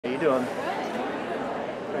doing?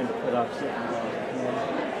 Trying to put off sitting on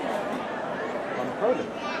the podium.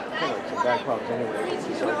 I feel like some back problems anyway.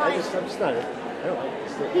 So I'm just not. I don't like to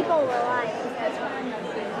sit. People rely on that.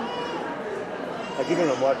 Like even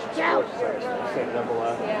when I'm watching sports, I say number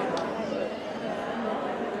one.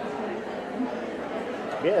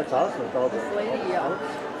 Yeah, it's awesome with all the sports success.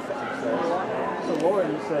 So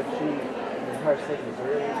Lauren said the entire state of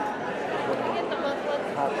Missouri is one of the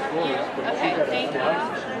top schools, but she got a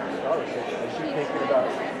scholarship. Is she thinking about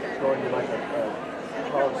going to like a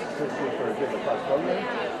college system for a different class program?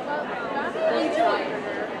 Is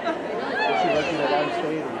she looking at out of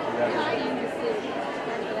state or is she out of state?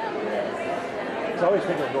 It's always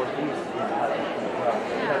thinking of Northeast.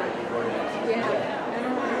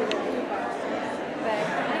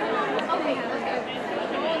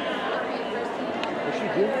 Does she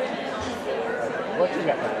do? What you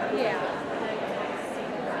got? Yeah.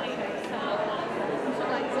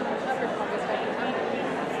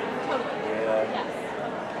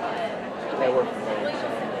 I work from home, so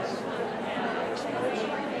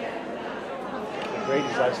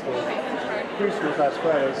Brady's last day preschool last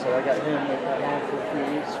Friday, so I got him at home for a few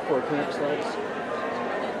weeks before camp starts.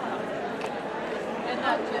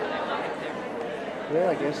 Yeah,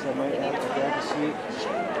 I guess I might have to grab a seat.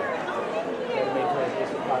 Try to maintain a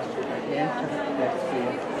decent posture if I can. Let's see.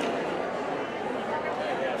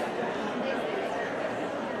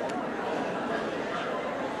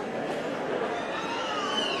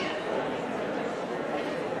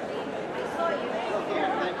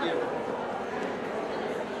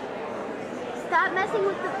 Stop messing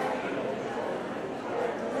with the...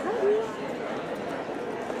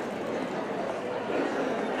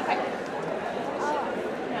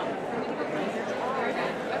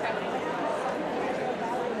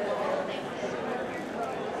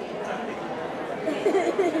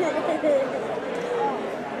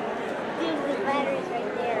 Dude, the battery's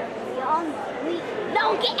right there. No,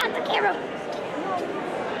 get out the camera!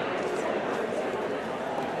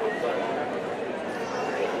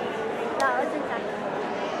 No, it's inside.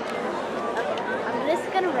 Okay, I'm just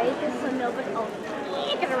gonna raise this so nobody... Oh,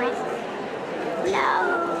 you're gonna raise this. No!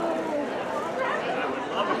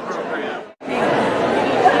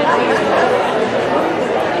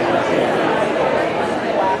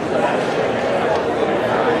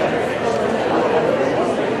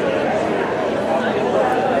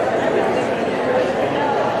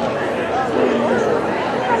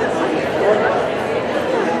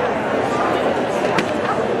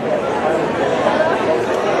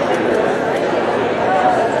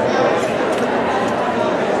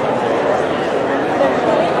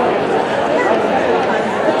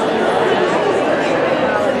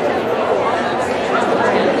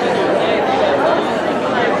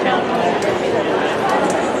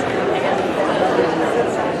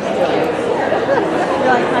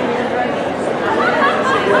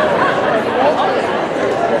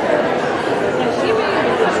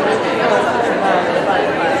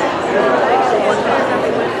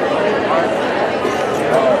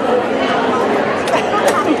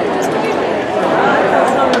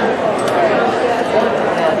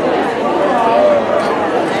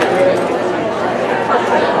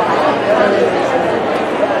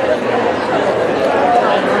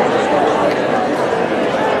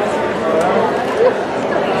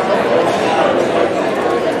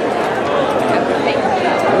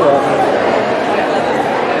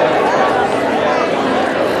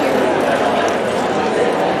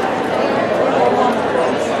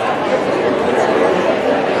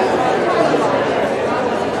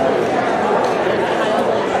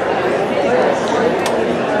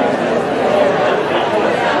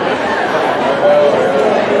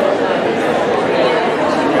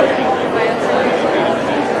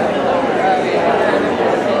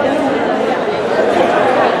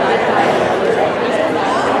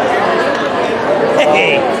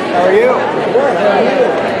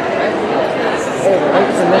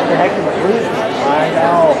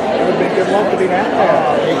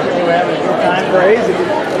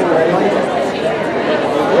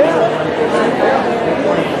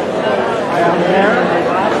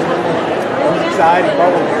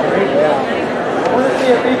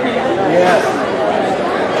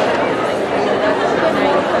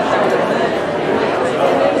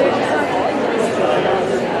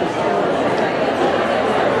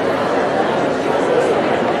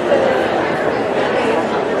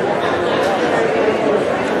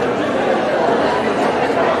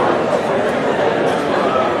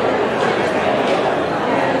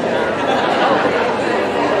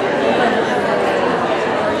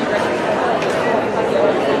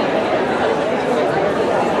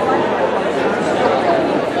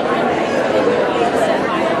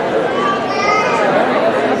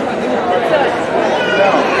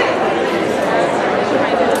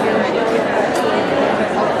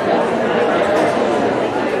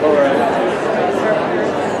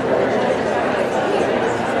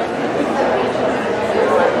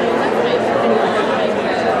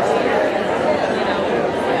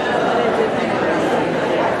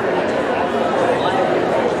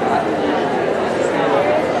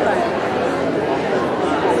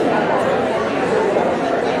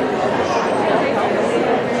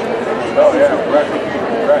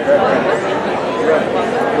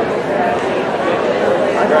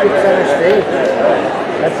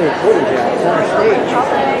 their footage out. It's on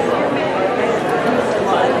stage.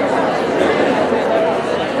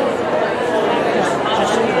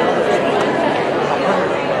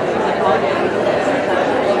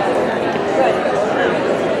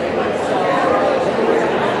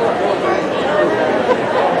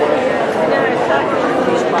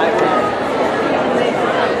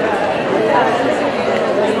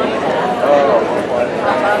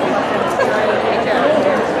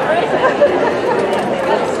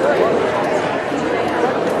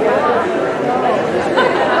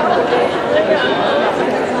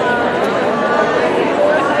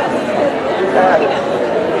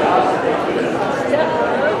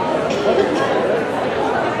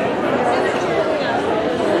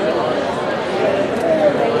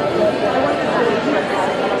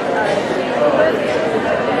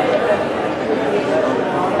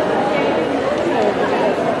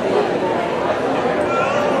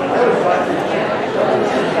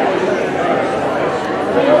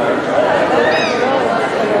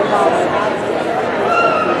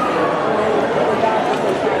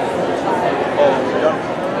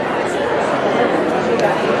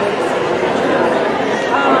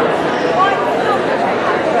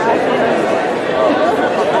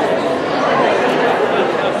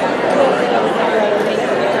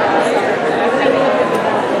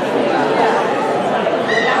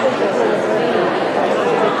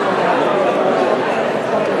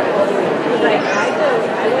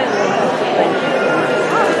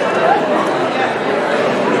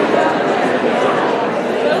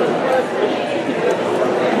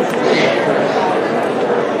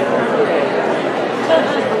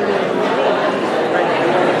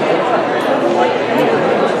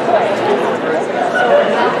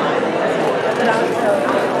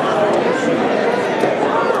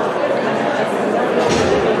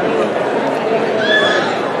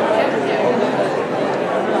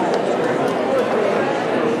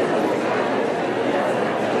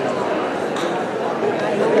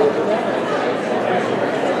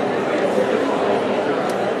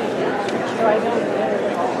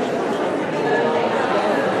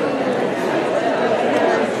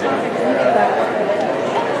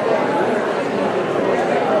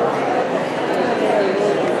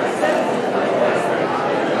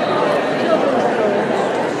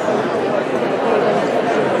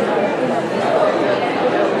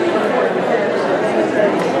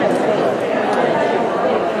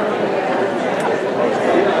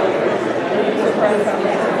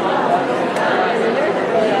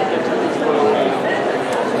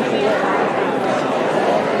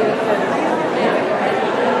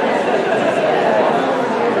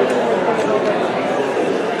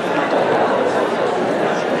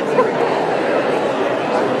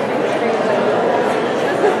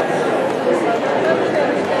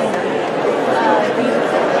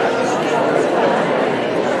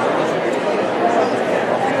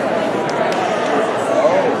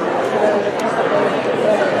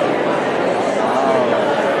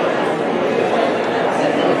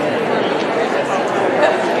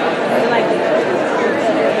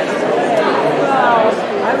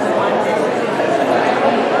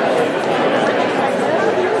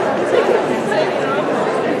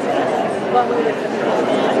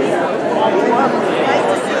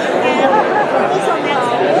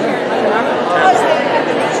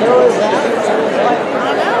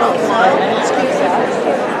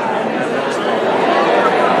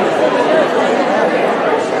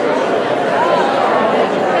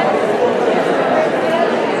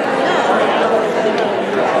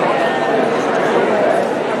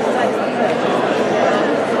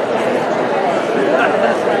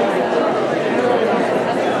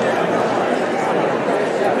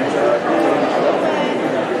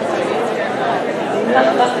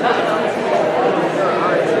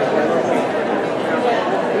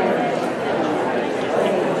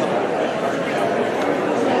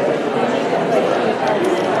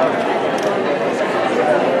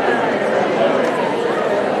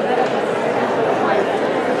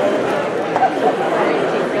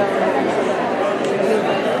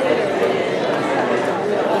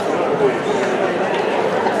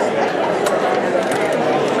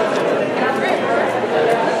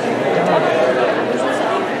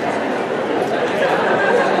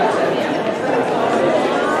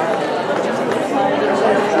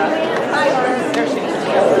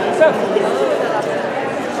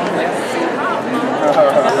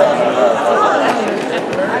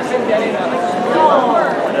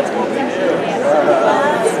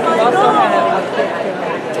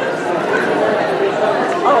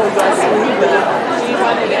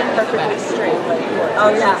 Oh,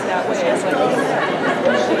 yeah.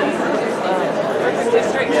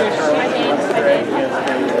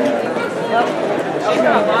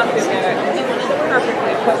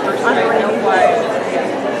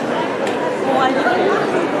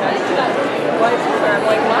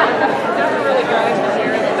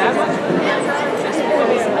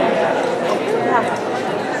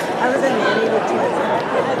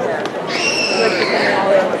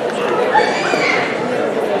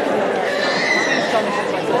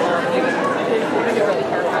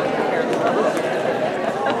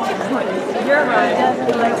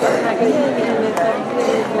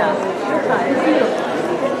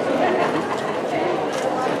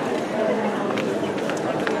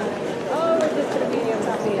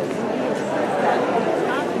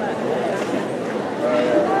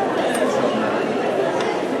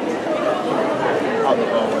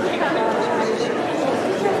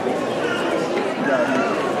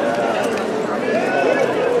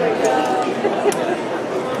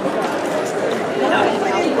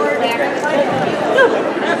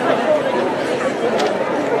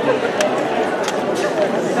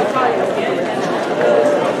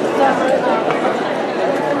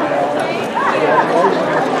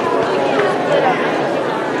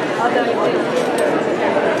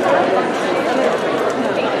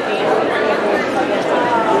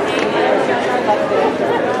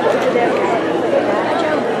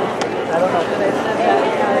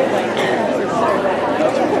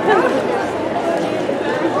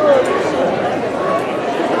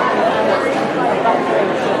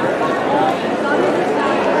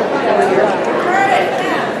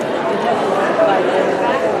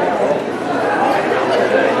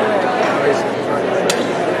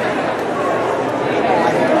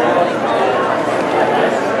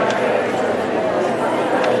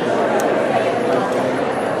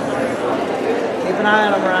 Keep an eye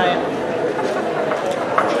on him, Ryan.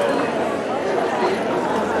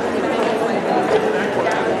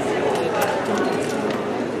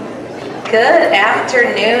 Good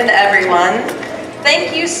afternoon, everyone.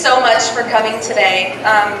 Thank you so much for coming today.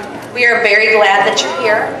 We are very glad that you're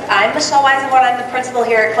here. I'm Michelle Weisenborn. I'm the principal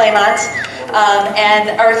here at Claymont,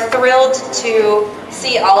 and are thrilled to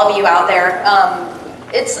see all of you out there.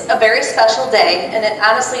 It's a very special day, and it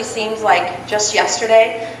honestly seems like just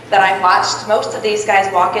yesterday that I watched most of these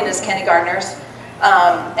guys walk in as kindergartners,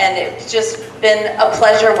 and it's just been a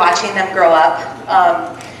pleasure watching them grow up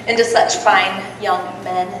into such fine young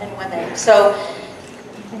men and women. So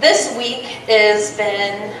this week has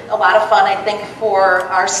been a lot of fun, I think, for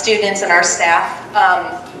our students and our staff,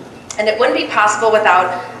 and it wouldn't be possible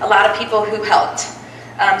without a lot of people who helped.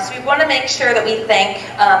 So we want to make sure that we thank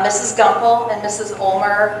Mrs. Gumpel and Mrs.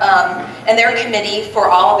 Ulmer and their committee for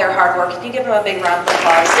all of their hard work. Can you give them a big round of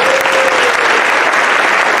applause?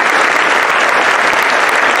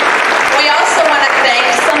 We also want to thank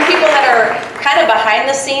some people that are kind of behind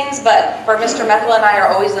the scenes, but for Mr. Meckel and I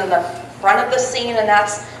are always in the front of the scene, and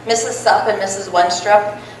that's Mrs. Supp and Mrs.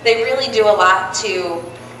 Wenstrup. They really do a lot to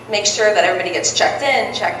make sure that everybody gets checked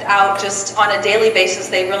in, checked out, just on a daily basis.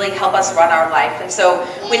 They really help us run our life. And so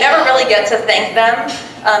we never really get to thank them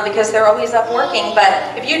because they're always up working.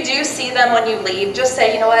 But if you do see them when you leave, just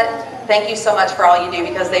say, you know what, thank you so much for all you do,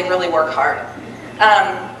 because they really work hard.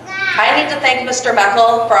 I need to thank Mr.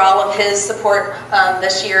 Meckel for all of his support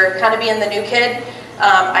this year, kind of being the new kid.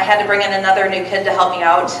 I had to bring in another new kid to help me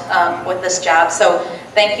out with this job. So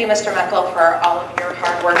thank you, Mr. Meckel, for all of your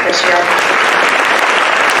hard work this year.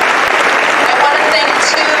 Thank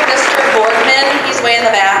to Mr. Boardman, he's way in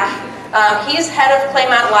the back. He's head of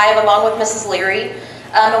Claymont Live along with Mrs. Leary.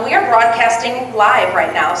 And we are broadcasting live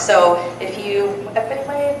right now. So if you,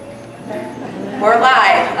 we're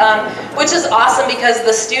live, which is awesome because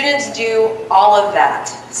the students do all of that.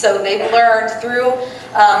 So they've learned through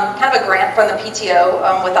kind of a grant from the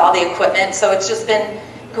PTO with all the equipment. So it's just been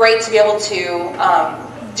great to be able to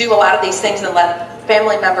do a lot of these things and let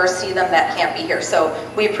family members see them that can't be here. So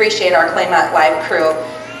we appreciate our Claymont Live crew.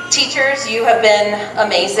 Teachers, you have been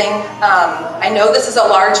amazing. I know this is a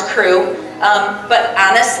large crew, but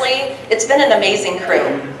honestly, it's been an amazing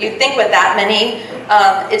crew. You'd think with that many,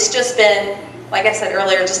 it's just been, like I said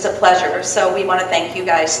earlier, just a pleasure. So we want to thank you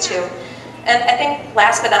guys too. And I think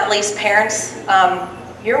last but not least, parents,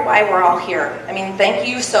 you're why we're all here. I mean, thank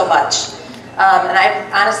you so much. And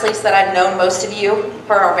I've honestly said I've known most of you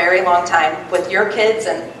for a very long time with your kids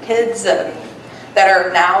and kids that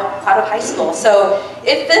are now out of high school. So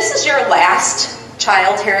if this is your last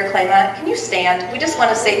child here at Claymont, can you stand? We just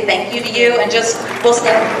want to say thank you to you, and just, we'll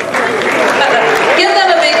stand. Give them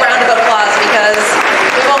a big round of applause because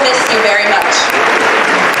we will miss you very much.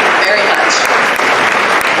 Very much.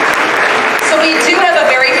 So we do have a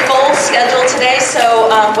very full schedule today,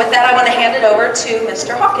 so with that I want to hand it over to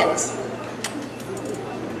Mr. Hawkins.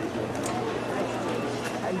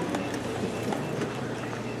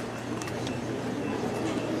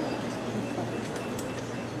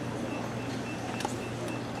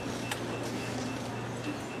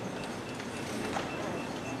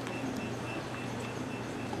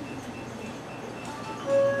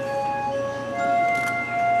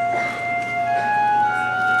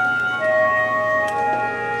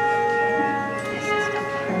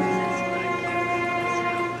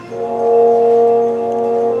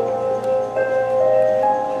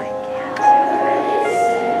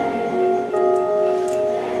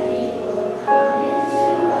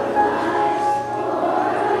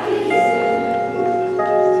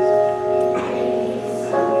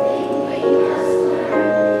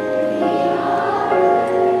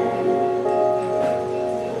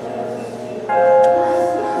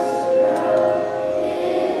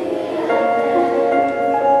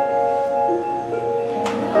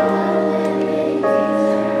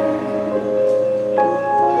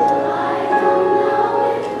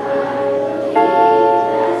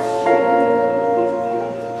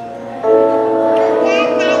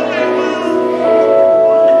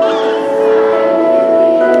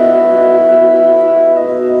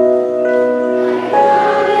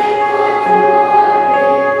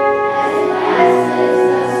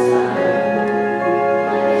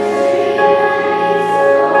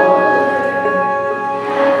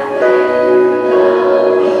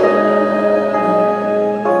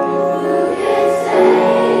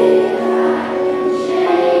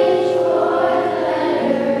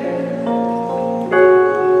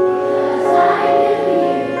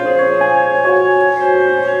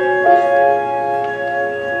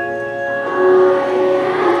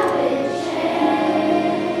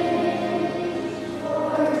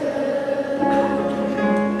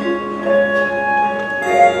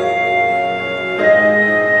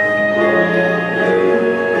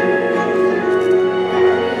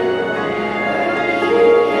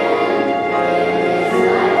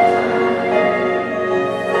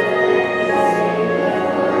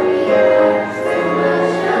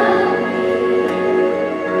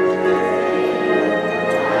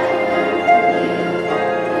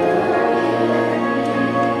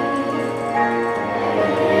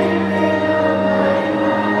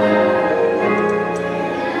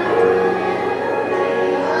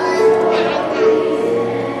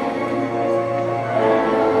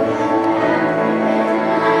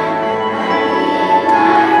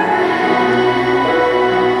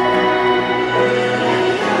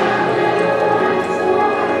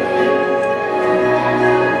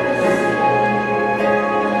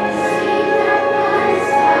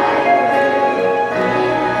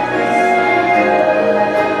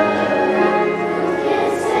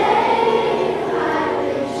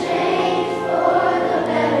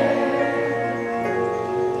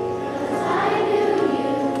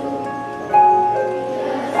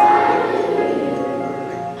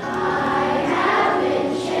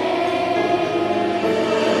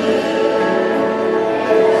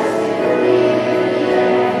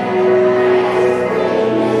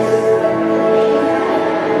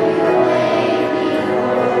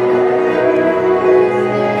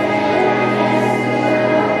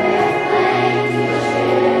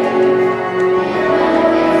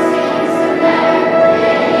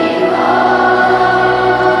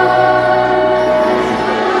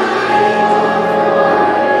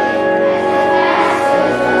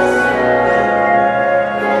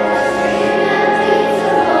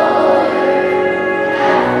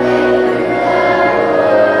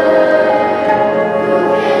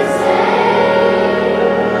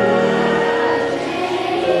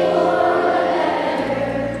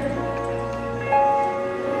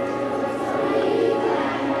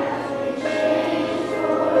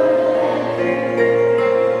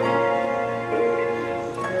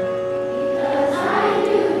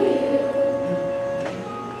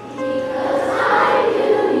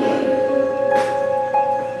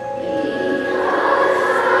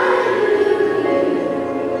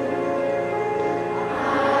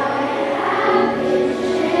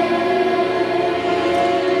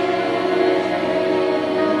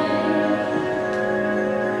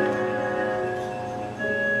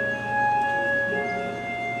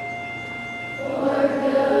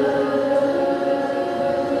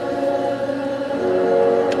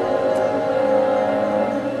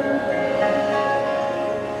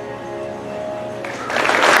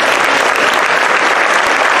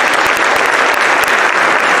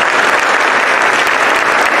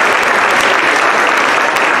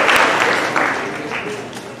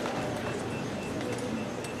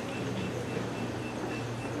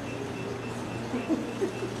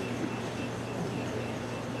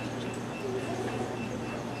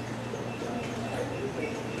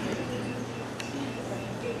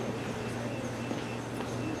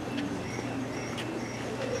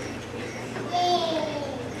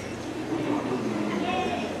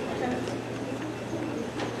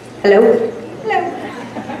 Hello? Hello.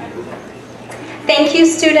 Thank you,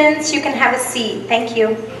 students. You can have a seat. Thank you.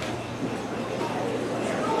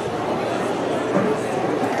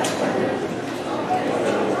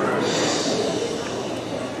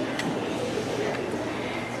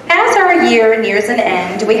 As our year nears an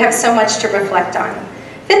end, we have so much to reflect on.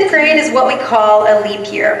 5th grade is what we call a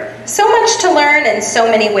leap year. So much to learn and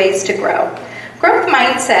so many ways to grow. Growth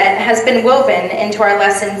mindset has been woven into our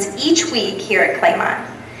lessons each week here at Claymont.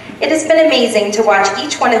 It has been amazing to watch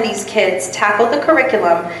each one of these kids tackle the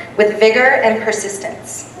curriculum with vigor and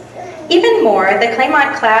persistence. Even more, the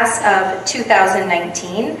Claymont class of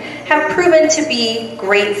 2019 have proven to be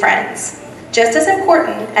great friends. Just as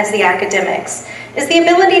important as the academics is the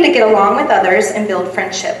ability to get along with others and build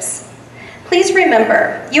friendships. Please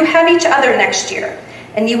remember, you have each other next year,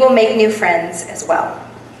 and you will make new friends as well.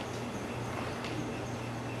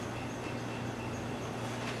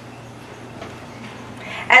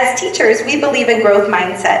 As teachers, we believe in growth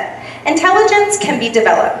mindset. Intelligence can be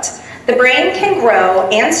developed. The brain can grow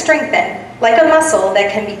and strengthen like a muscle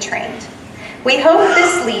that can be trained. We hope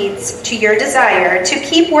this leads to your desire to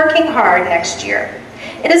keep working hard next year.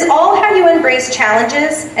 It is all how you embrace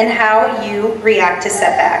challenges and how you react to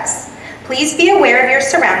setbacks. Please be aware of your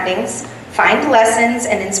surroundings, find lessons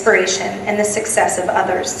and inspiration in the success of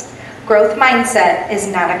others. Growth mindset is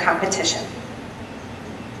not a competition.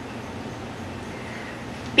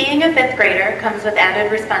 Being a 5th grader comes with added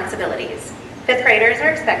responsibilities. 5th graders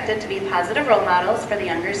are expected to be positive role models for the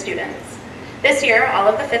younger students. This year, all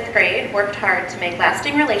of the 5th grade worked hard to make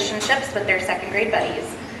lasting relationships with their 2nd grade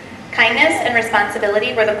buddies. Kindness and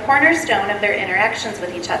responsibility were the cornerstone of their interactions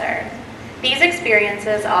with each other. These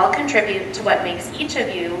experiences all contribute to what makes each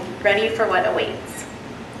of you ready for what awaits.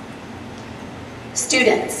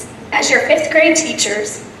 Students, as your 5th grade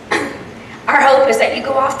teachers, our hope is that you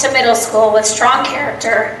go off to middle school with strong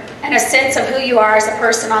character and a sense of who you are as a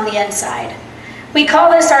person on the inside. We call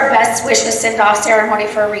this our best wishes send-off ceremony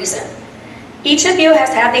for a reason. Each of you has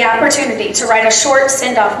had the opportunity to write a short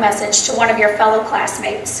send-off message to one of your fellow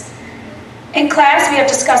classmates. In class, we have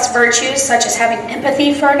discussed virtues such as having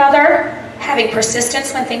empathy for another, having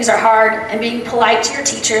persistence when things are hard, and being polite to your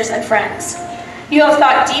teachers and friends. You have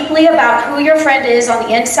thought deeply about who your friend is on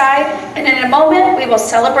the inside, and in a moment, we will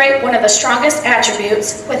celebrate one of the strongest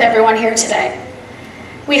attributes with everyone here today.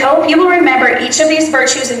 We hope you will remember each of these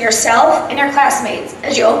virtues in yourself and your classmates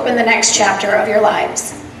as you open the next chapter of your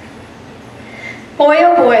lives. Boy,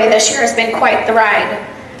 oh boy, this year has been quite the ride.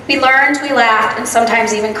 We learned, we laughed, and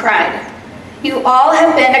sometimes even cried. You all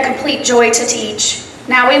have been a complete joy to teach.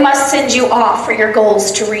 Now we must send you off for your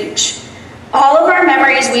goals to reach. All of our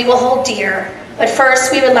memories we will hold dear, but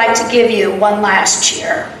first we would like to give you one last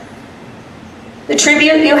cheer. The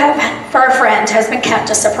tribute you have for our friend has been kept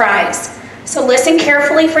a surprise, so listen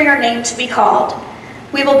carefully for your name to be called.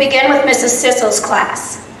 We will begin with Mrs. Sissel's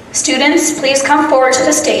class. Students, please come forward to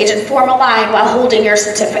the stage and form a line while holding your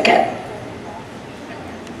certificate.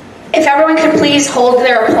 If everyone could please hold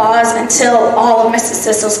their applause until all of Mrs.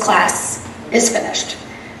 Sissel's class is finished.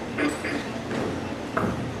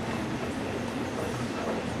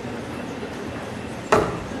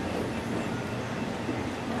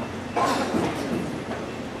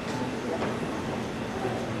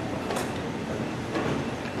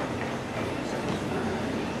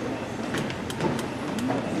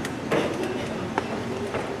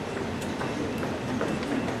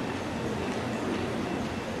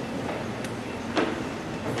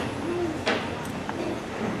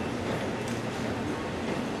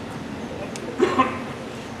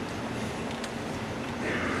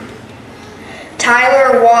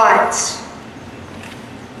 Tyler Watts.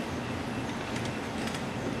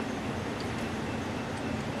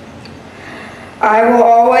 I will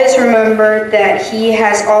always remember that he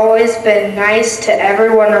has always been nice to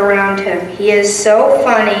everyone around him. He is so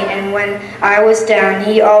funny, and when I was down,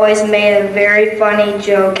 he always made a very funny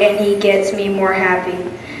joke, and he gets me more happy.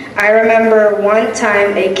 I remember one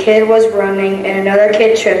time a kid was running, and another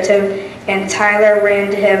kid tripped him, and Tyler ran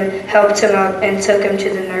to him, helped him up, and took him to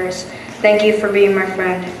the nurse. Thank you for being my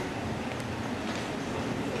friend.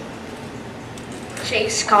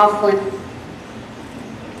 Chase Coughlin.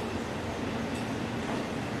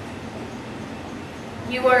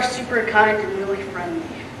 You are super kind and really friendly.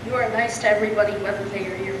 You are nice to everybody, whether they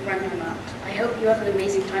are your friend or not. I hope you have an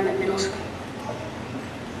amazing time at middle school.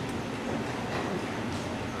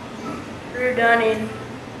 Drew Dunning.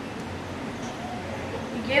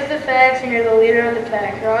 You give the facts and you're the leader of the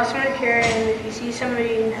pack. You're awesome and caring, and if you see somebody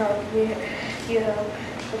needing help, you help.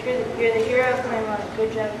 But you're the hero of Claymont.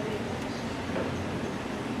 Good job being this.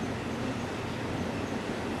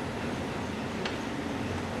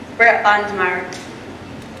 Brett Onsmeyer.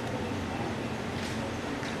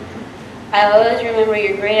 I always remember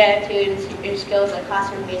your great attitude and your skills at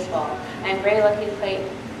classroom baseball. I'm very lucky to play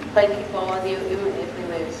kickball with you even if we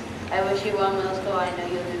lose. I wish you well in middle school. I know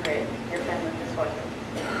you'll do great. Your friend Lucas Horton.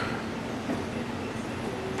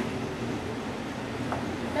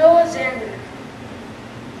 Noah Zander.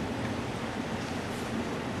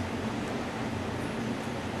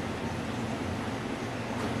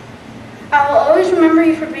 I will always remember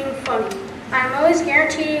you for being funny. I am always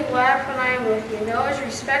guaranteed you laugh when I am with you. Noah is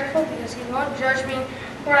respectful because he won't judge me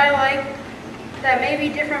what I like that may be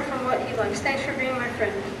different from what he likes. Thanks for being my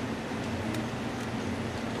friend.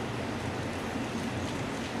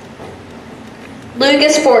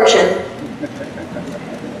 Lucas Fortune.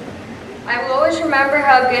 I will always remember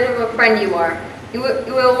how good of a friend you are. You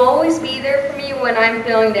will always be there for me when I'm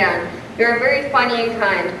feeling down. You are very funny and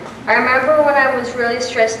kind. I remember when I was really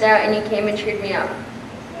stressed out and you came and cheered me up.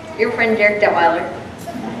 Your friend Derek Detweiler.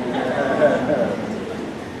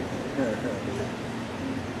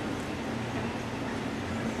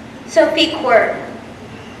 Sophie Quirk.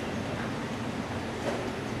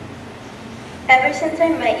 Ever since I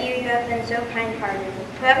met you, you have been so kind-hearted.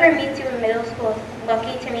 Whoever meets you in middle school is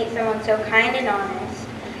lucky to meet someone so kind and honest.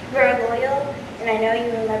 You are loyal, and I know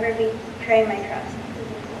you will never betray my trust.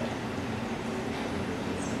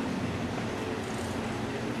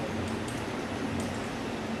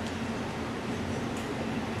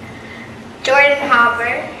 Jordan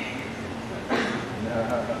Hopper.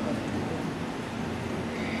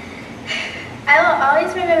 I will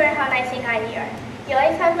always remember how nice and kind you are. You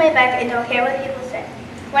always have my back and don't care what people say.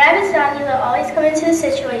 When I was down, you will always come into the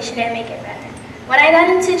situation and make it better. When I got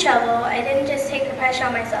into trouble, I didn't just take the pressure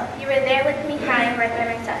on myself. You were there with me, crying right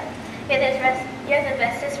by my side. You're the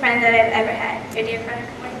bestest friend that I've ever had. Your dear friend,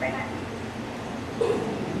 Bernard.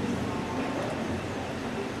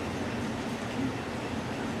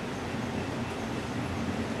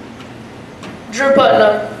 Drew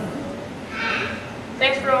Putnam.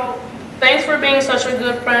 Thanks for being such a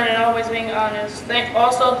good friend and always being honest.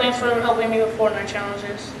 Also, thanks for helping me with Fortnite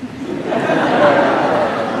challenges.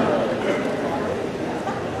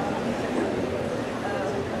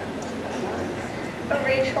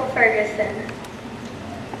 Rachel Ferguson.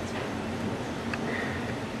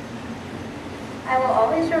 I will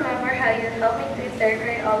always remember how you helped me through 3rd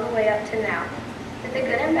grade all the way up to now. With the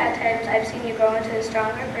good and bad times, I've seen you grow into a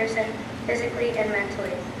stronger person, physically and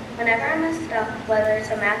mentally. Whenever I'm messed up, whether it's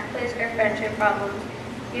a math quiz or friendship problems,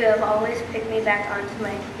 you have always picked me back onto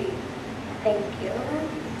my feet. Thank you.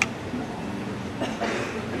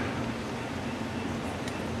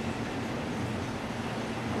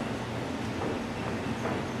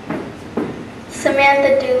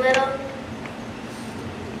 Samantha Doolittle.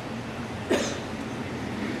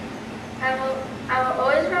 I will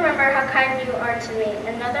always remember how kind you are to me.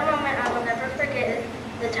 Another moment I will never forget is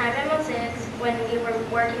the time in Mosaics when you were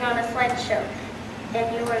working on a slideshow,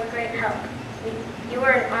 and you were a great help. You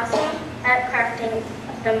were awesome at crafting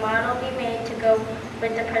the model we made to go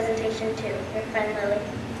with the presentation too. Your friend Lily.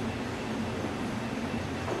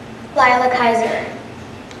 Lila Kaiser.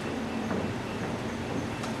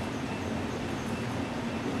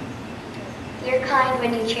 You're kind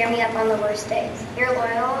when you cheer me up on the worst days. You're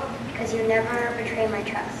loyal because you never betray my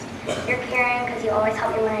trust. You're caring because you always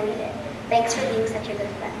help me when I need it. Thanks for being such a good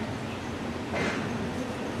friend.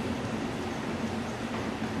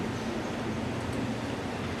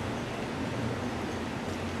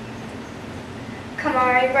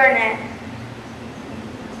 Kamari Burnett.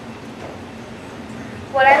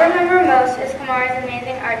 What I remember most is Kamari's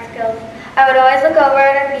amazing art skills. I would always look over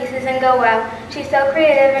at her pieces and go, wow, she's so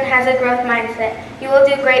creative and has a growth mindset. You will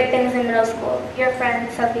do great things in middle school. Your friend,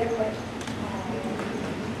 Sophie Quirk.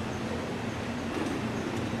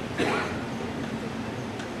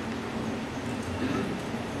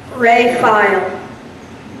 Ray File.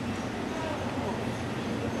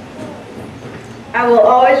 I will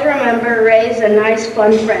always remember Ray's a nice,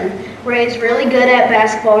 fun friend. Ray's really good at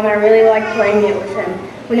basketball and I really like playing it with him.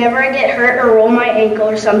 Whenever I get hurt or roll my ankle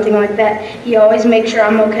or something like that, he always makes sure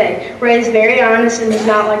I'm okay. Ray's very honest and does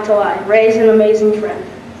not like to lie. Ray's an amazing friend.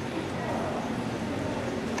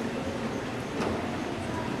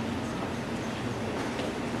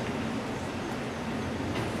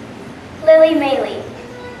 Lily Maley.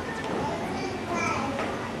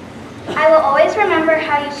 I will always remember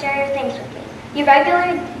how you share your things with me. You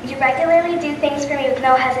regularly do things for me with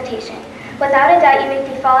no hesitation. Without a doubt, you make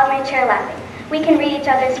me fall out of my chair laughing. We can read each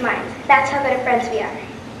other's minds. That's how good of friends we are.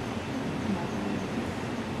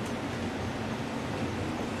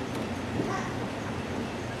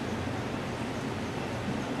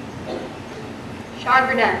 Sean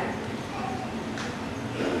Burnett.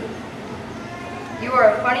 You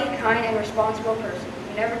are a funny, kind, and responsible person.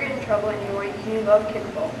 You never get in trouble and you love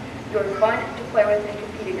kickball. You are fun to play with and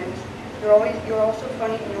compete against. You're also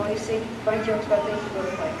funny and you always say funny jokes about things you go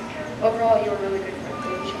to play. Overall, you are a really good friend.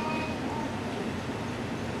 Baby Sean.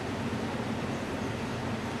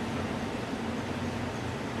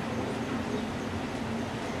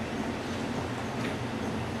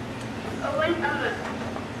 Owen Emma.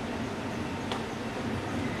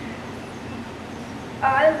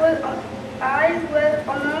 I will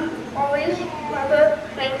always remember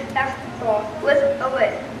playing basketball with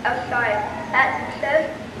Owen outside. At says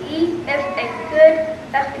he is a good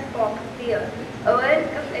basketball player. Owen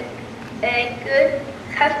is a good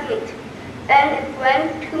classmate and a friend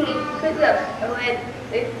to me. Good luck, Owen.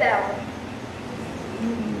 Is foul.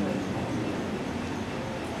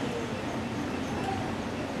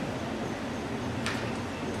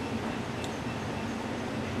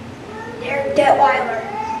 Derek Detweiler.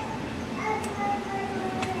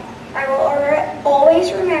 I will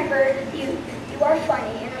always remember you. You are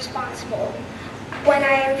funny and responsible. When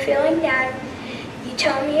I am feeling down, you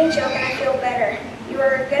tell me a joke and I feel better. You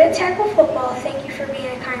are good at tackle football. Thank you for being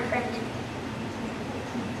a kind friend to me.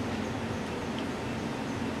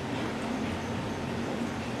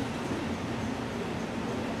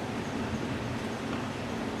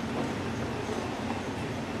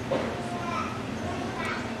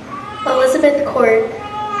 Elizabeth Court.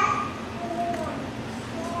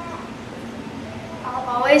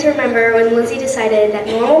 I'll always remember when Lizzie decided that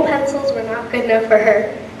normal pencils were not good enough for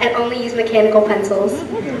her and only used mechanical pencils.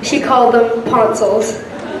 She called them pencils.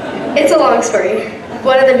 It's a long story.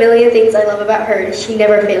 One of the million things I love about her is she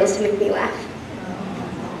never fails to make me laugh.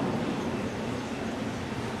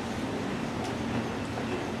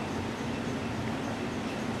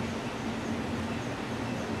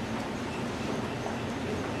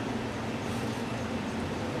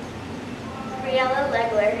 Briella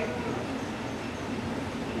Legler.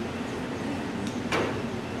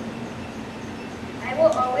 I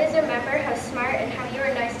will always remember how smart and how you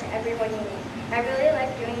were nice to everyone you meet. I really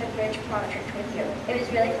liked doing the bridge project with you. It was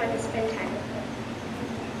really fun to spend time with you.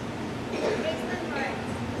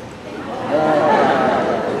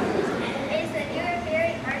 Jason, you are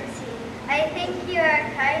very artsy. I think you are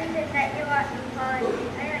kind and that you are fun.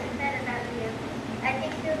 I have said about you. I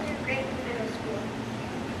think you'll do great in middle school.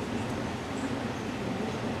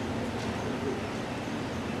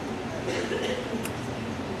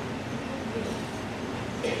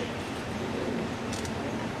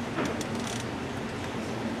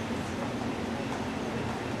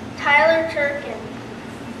 Tyler Turkin.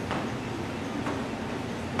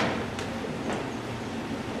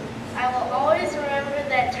 I will always remember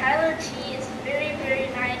that Tyler T is very, very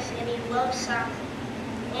nice and he loves soccer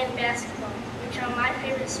and basketball, which are my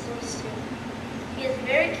favorite sports too. He is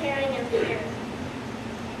very caring and fair.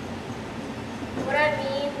 What I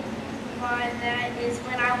mean by that is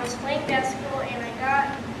when I was playing basketball and I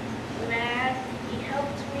got mad, he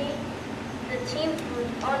helped me. The team was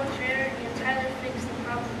unfair and Tyler fixed the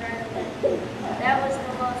problem right away. That was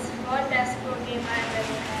the most fun basketball game I've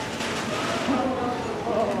ever had.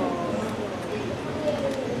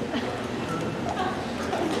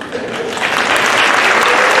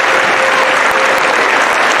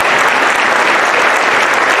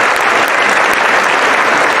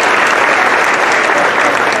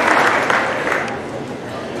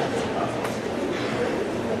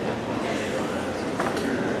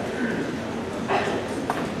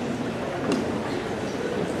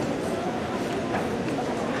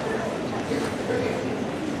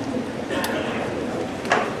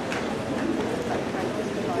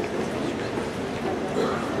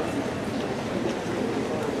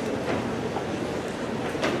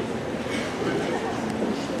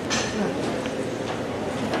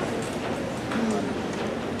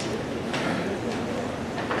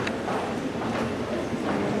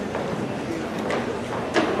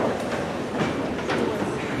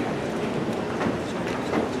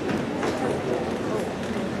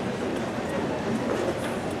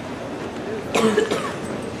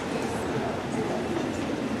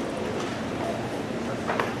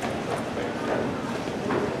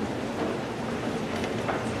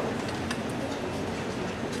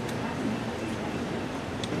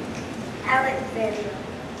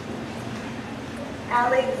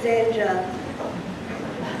 Alexandra.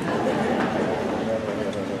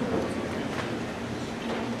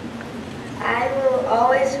 I will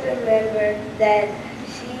always remember that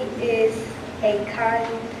she is a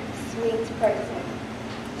kind, sweet person.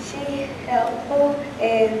 She helpful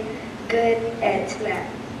and good at math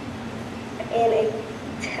and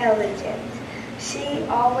intelligent. She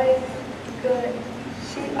always good.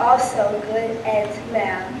 She also good at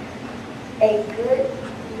math, a good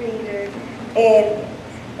reader, and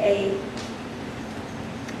a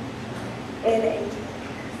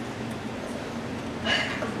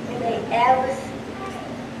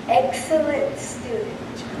excellent student.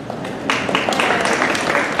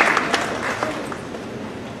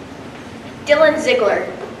 Dylan Ziegler.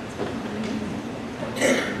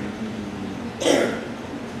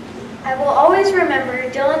 I will always remember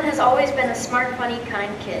Dylan has always been a smart, funny,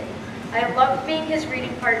 kind kid. I loved being his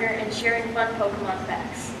reading partner and sharing fun Pokemon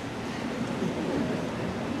facts.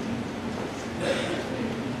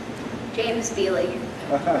 James Bealey.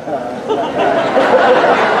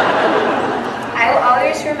 I will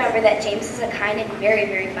always remember that James is a kind and very,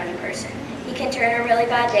 very funny person. He can turn a really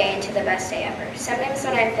bad day into the best day ever. Sometimes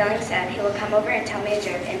when I'm feeling sad, he will come over and tell me a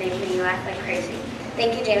joke and make me laugh like crazy.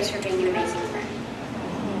 Thank you, James, for being an amazing friend.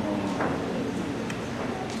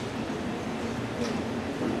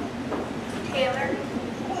 Taylor.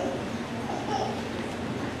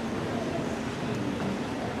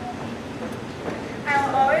 I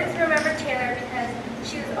will always remember Taylor because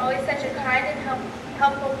she was always such a kind and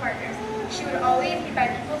helpful partner. She would always be by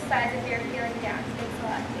people's sides if they were feeling down. Thanks a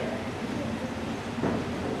lot, Taylor.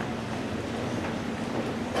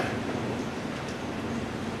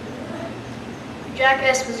 Jack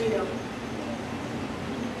Esposito.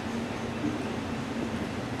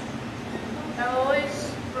 I will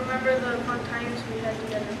always remember the fun times we had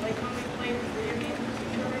together, like when we played video games with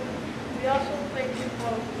each other. We also played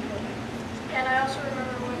football with each other. And I also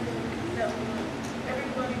remember when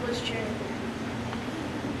everybody was cheering for me.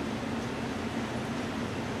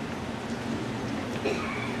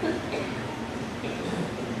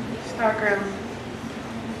 Stargirl.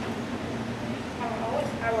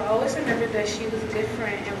 I will always remember that she was a good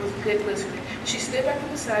friend and was a good listener. She stood by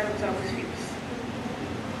people's side and was always fierce.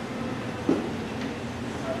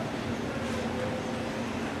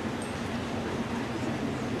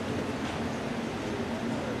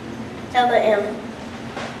 Ella M.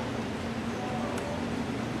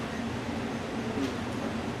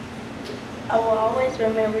 I will always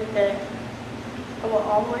remember that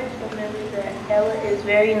Ella is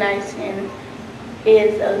very nice and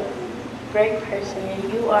is a great person,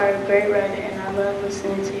 and you are a great writer, and I love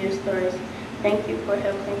listening to your stories. Thank you for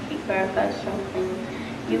helping keep our classroom clean.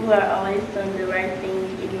 You are always doing the right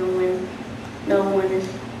thing even when no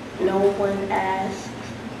one asks.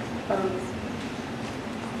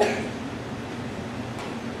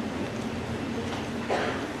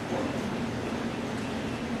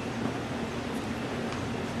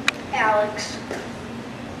 Alex.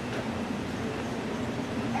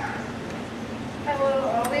 I will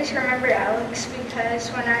always remember Alex because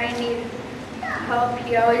when I need help,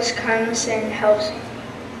 he always comes and helps me.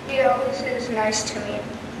 He always is nice to me.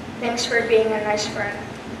 Thanks for being a nice friend.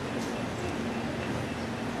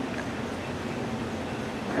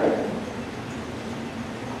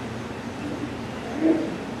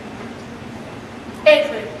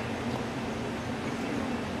 Avery.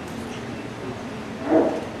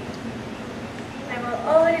 I will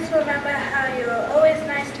always remember how you are always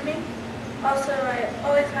nice to me. Also, I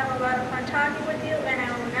always have a lot of fun talking with you, and I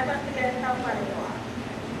will never forget how funny you are.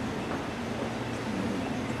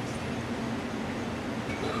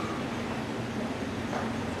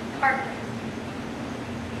 Parker.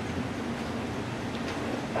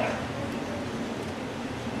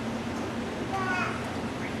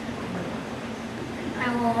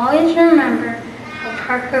 I will always remember how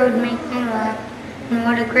Parker would make me laugh and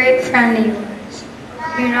what a great friend he was.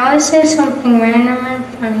 He would always say something random and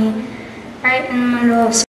funny right in the middle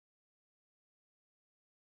of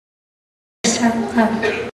stuff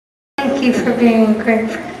left. Thank you for being a great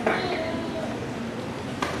friend.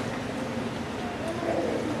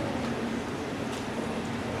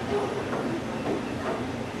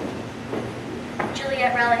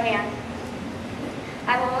 Juliet Relihan.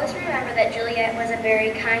 I will always remember that Juliet was a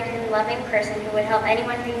very kind and loving person who would help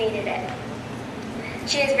anyone who needed it.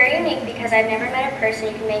 She is very unique because I've never met a person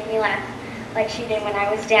who can make me laugh like she did when I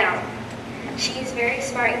was down. She is very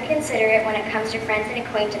smart and considerate when it comes to friends and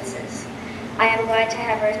acquaintances. I am glad to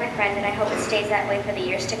have her as my friend, and I hope it stays that way for the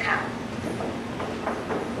years to come.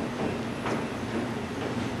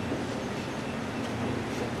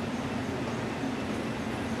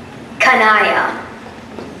 Kanaya.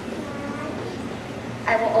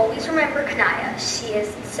 I will always remember Kanaya. She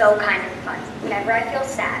is so kind and fun. Whenever I feel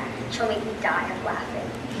sad, she'll make me die of laughing.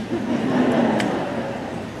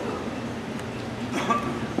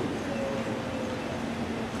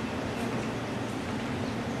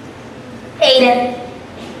 Aiden.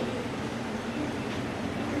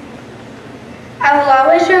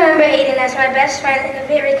 remember Aiden as my best friend and a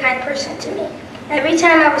very kind person to me. Every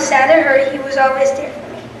time I was sad or hurt, he was always there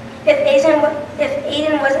for me. If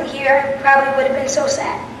Aiden wasn't here, I probably would have been so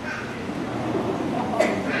sad.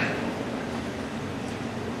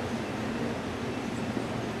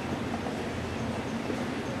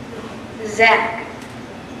 Zach.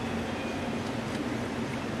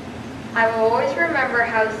 I will always remember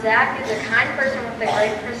how Zach is a kind person with a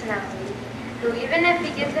great personality, who even if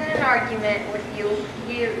he gets in an argument with you,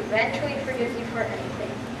 he eventually forgives you for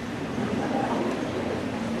anything.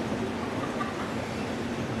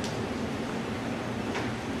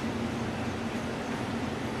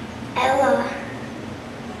 Ella.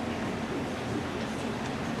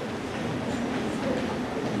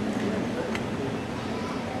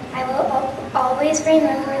 I will always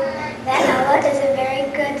remember that Ella is a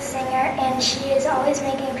very good singer and she is always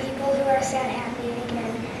making people who are sad happy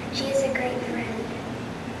again. She is a great friend.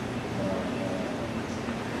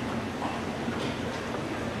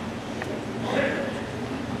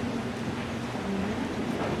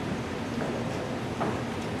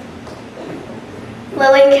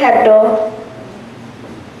 Lily Kendall.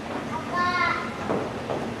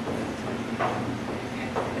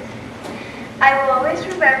 I will always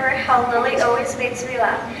remember how Lily always makes me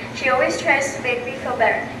laugh. She always tries to make me feel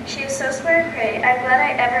better. She is so smart and pretty. I'm glad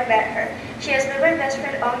I ever met her. She has been my best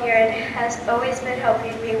friend all year and has always been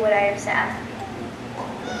helping me when I am sad.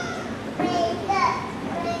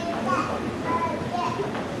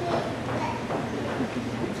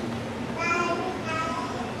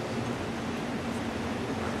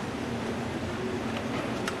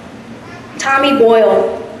 Tommy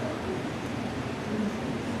Boyle.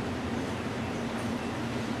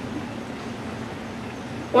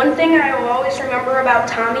 One thing I will always remember about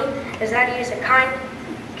Tommy is that he is a kind,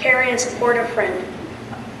 caring, and supportive friend.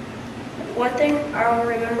 One thing I will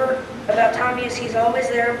remember about Tommy is he's always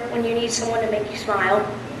there when you need someone to make you smile.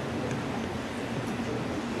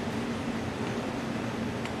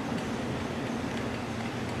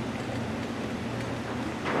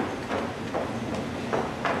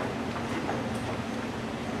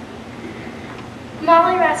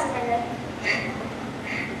 Molly Rosenberger.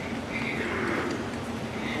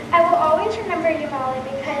 I will always remember you, Molly,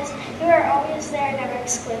 because you are always there, never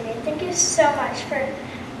excluding. Thank you so much for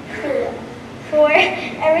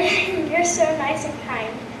everything. You're so nice and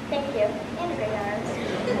kind. Thank you. And a great arms.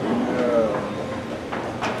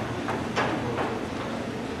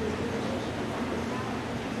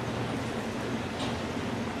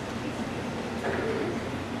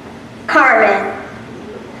 Carmen.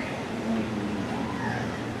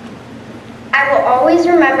 I will always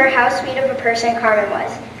remember how sweet of a person Carmen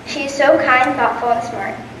was. She is so kind, thoughtful, and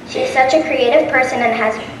smart. She is such a creative person and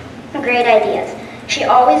has great ideas. She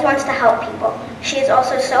always wants to help people. She is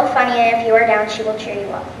also so funny, and if you are down, she will cheer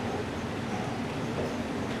you up.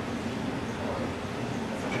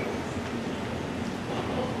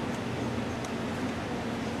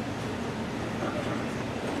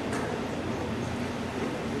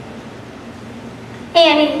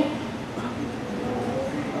 Annie.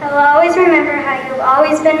 I will always remember how you've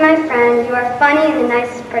always been my friend. You are funny and the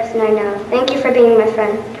nicest person I know. Thank you for being my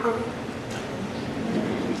friend, Tom.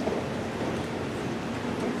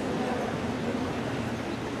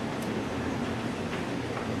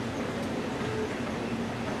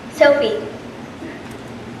 Sophie.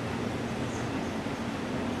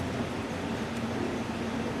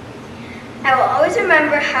 I will always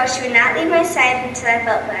remember how she would not leave my side until I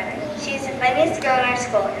felt better. She is the funniest girl in our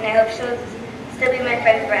school, and I hope she will still be my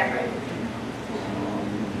friend forever.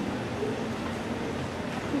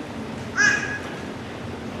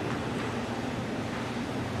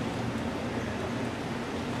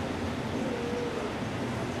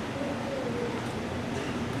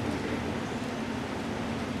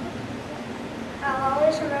 I'll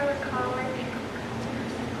always remember Colin.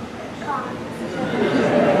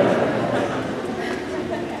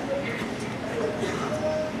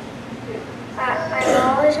 I will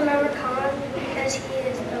always remember Colin because he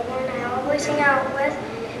is the one I always hang out with,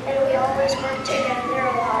 and we always work together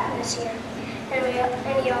a lot this year.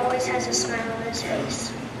 And he always has a smile on his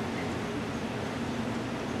face.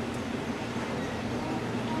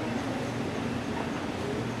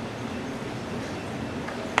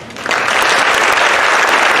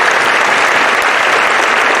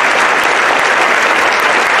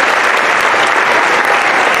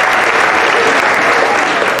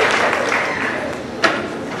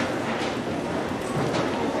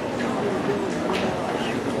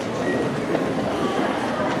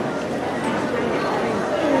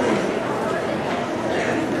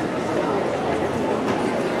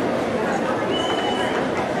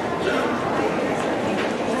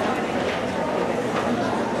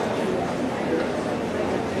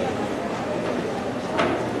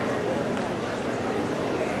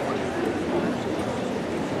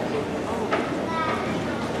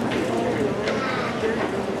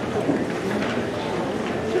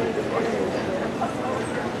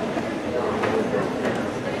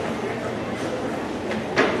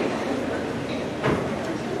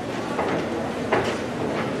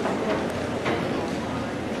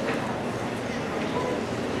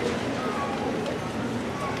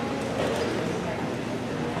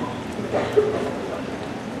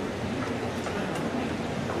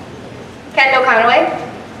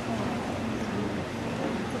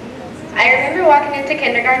 to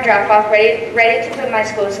kindergarten drop-off, ready to put my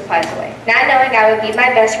school supplies away, not knowing I would be my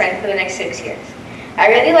best friend for the next 6 years. I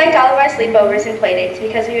really liked all of our sleepovers and play dates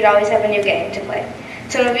because we would always have a new game to play.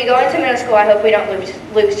 So when we go into middle school, I hope we don't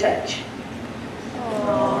lose touch.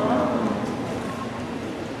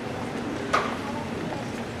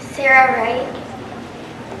 Sarah Wright.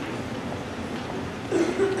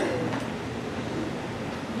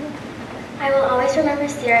 I will always remember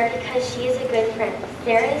Sarah because she is a good friend.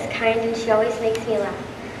 Sarah is kind and she always makes me laugh.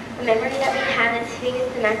 A memory that we have is who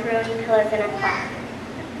gets the macaroni pillows in our class.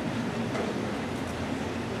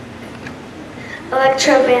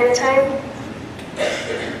 Electro band time.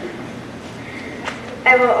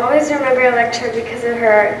 I will always remember Electra because of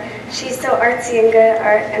her art. She's so artsy and good at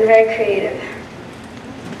art and very creative.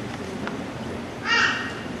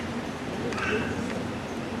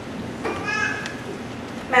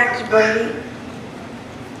 Max Brady.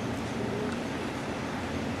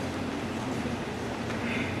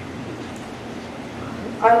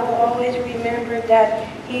 I will always remember that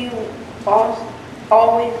he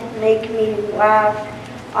always make me laugh.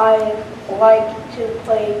 I like to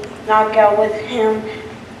play knockout with him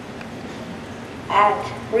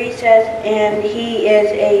at recess, and he is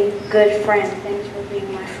a good friend. Thanks for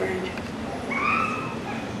being my friend.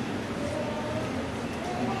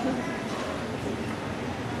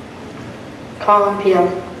 Colin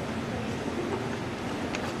Peel.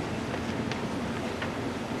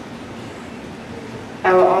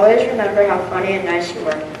 I will always remember how funny and nice you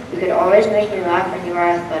were. You could always make me laugh and you were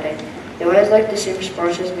athletic. You always liked the same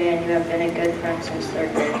sports as me and you have been a good friend since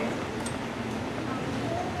 3rd grade.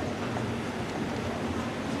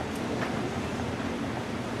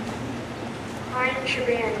 Ryan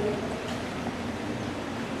Shabani.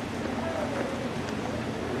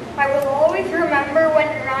 I will always remember when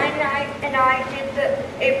Ryan and I did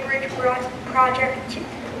a bridge project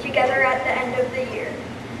together at the end of the year.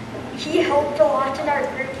 He helped a lot in our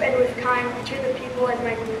group and was kind to the people in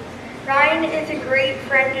my group. Ryan is a great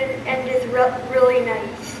friend and is really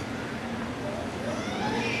nice.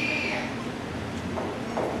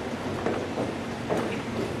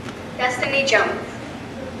 Destiny Jones.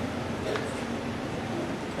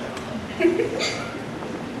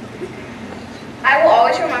 I will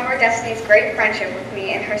always remember Destiny's great friendship with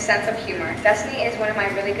me and her sense of humor. Destiny is one of my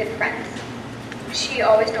really good friends. She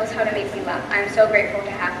always knows how to make me laugh. I'm so grateful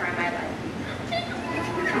to have her in my life.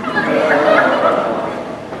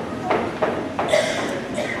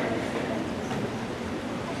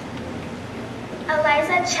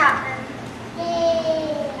 Eliza Chapman.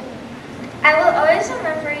 I will always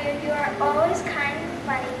remember you. You are always kind and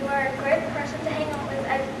funny. You are a great person to hang out with,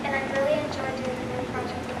 and I really enjoy doing the new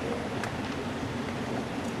project with you.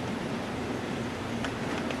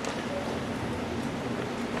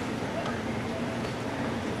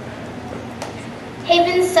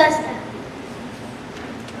 Haven Susna.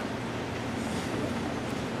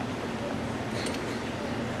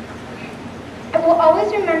 I will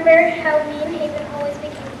always remember how me and Haven always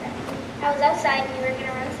became friends. I was outside and we were going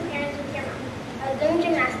to run some errands with your mom. I was doing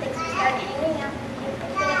gymnastics, we started hanging out and we were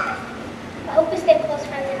getting besties. I hope we stay close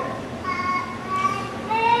friends and love.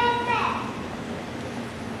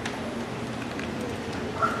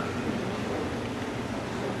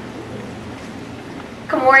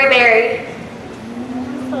 Kamori Berry.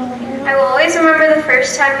 I will always remember the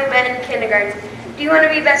first time we met in kindergarten. Do you want to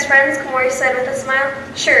be best friends? Kamori said with a smile.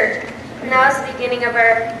 Sure. And that was the beginning of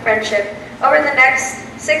our friendship. Over the next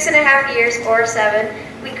 6.5 years, or 7,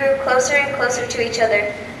 we grew closer and closer to each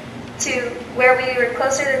other, to where we were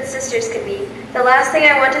closer than sisters could be. The last thing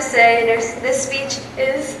I want to say in this speech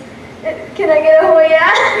is, can I get a oh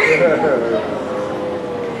yeah?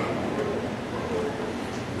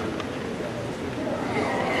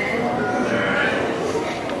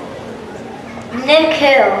 Nick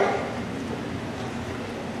Hill.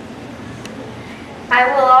 I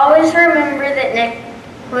will always remember that Nick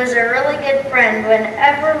was a really good friend.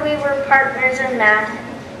 Whenever we were partners in math,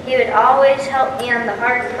 he would always help me on the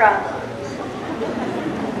hard problems.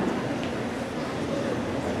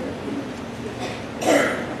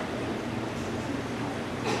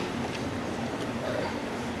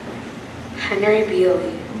 Henry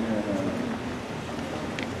Bealey.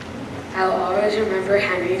 I will always remember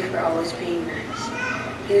Henry for always being nice.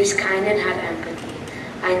 He was kind and had empathy.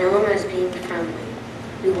 I know him as being friendly.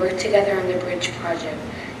 We worked together on the bridge project,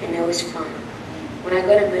 and it was fun. When I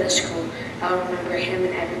go to middle school, I'll remember him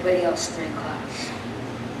and everybody else in my class.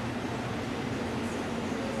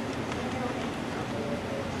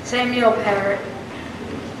 Samuel Parrott.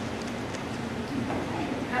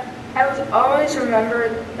 I was always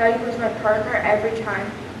remember that he was my partner every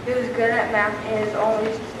time. He was good at math and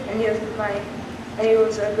he was and he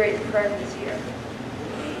was a great friend this year.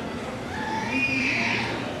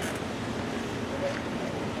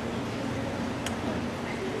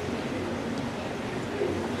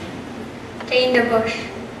 Dane DeBush.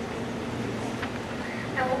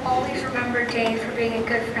 I will always remember Dane for being a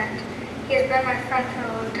good friend. He has been my friend for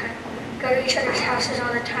a long time. Go to each other's houses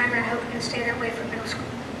all the time, and I hope we can stay that way for middle school.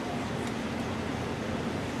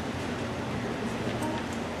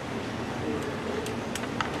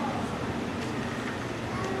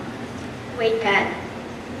 Wait, Pat.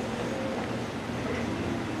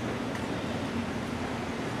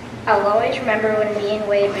 I'll always remember when me and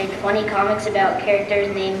Wade made funny comics about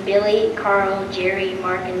characters named Billy, Carl, Jerry,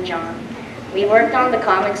 Mark, and John. We worked on the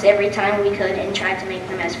comics every time we could and tried to make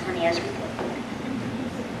them as funny as we could.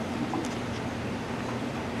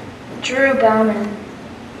 Drew Bauman.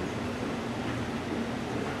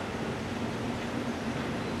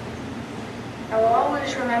 I will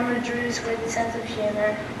always remember Drew's good sense of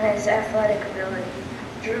humor and his athletic ability.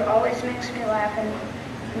 Drew always makes me laugh,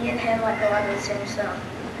 and me and him like a lot of the same stuff.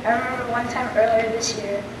 I remember one time earlier this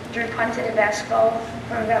year, Drew punted a basketball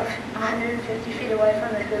from about 150 feet away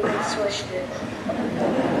from the hoop and swished it.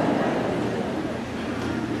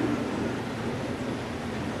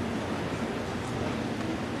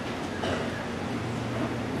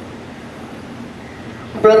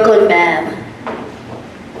 Brooklyn Bab.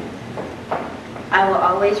 I will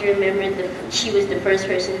always remember she was the first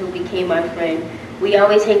person who became my friend. We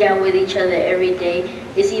always hang out with each other every day.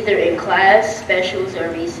 It's either in class, specials,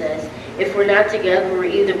 or recess. If we're not together, we're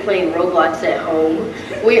either playing Roblox at home.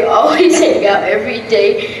 We always hang out every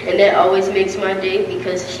day, and that always makes my day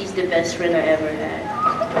because she's the best friend I ever had.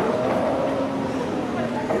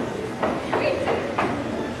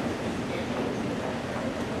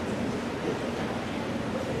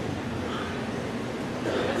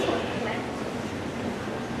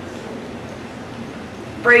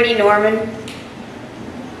 Brady Norman.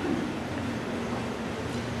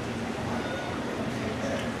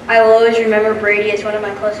 I will always remember Brady as one of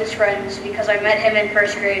my closest friends because I met him in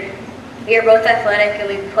first grade. We are both athletic and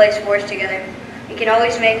we play sports together. He can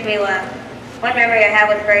always make me laugh. One memory I have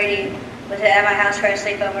with Brady was at my house for a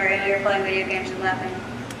sleepover and we were playing video games and laughing.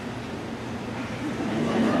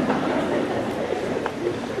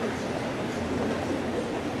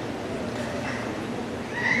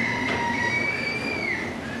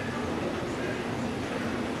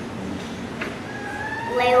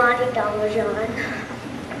 Leilani Dalmajan.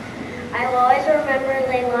 I will always remember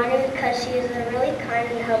Leilani because she is a really kind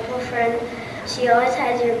and helpful friend. She always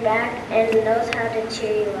has your back and knows how to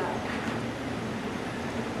cheer you up.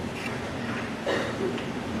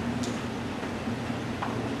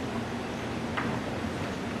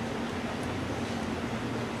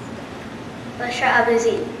 Bushra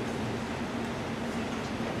Abuzi.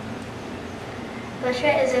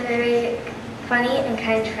 Bushra is a very funny and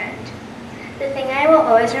kind friend. The thing I will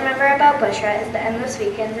always remember about Bushra is the endless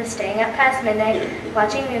weekends of staying up past midnight,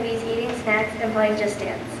 watching movies, eating snacks, and playing Just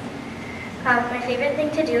Dance. My favorite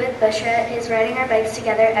thing to do with Bushra is riding our bikes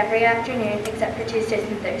together every afternoon except for Tuesdays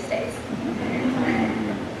and Thursdays.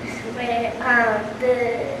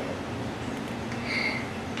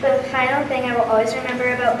 The final thing I will always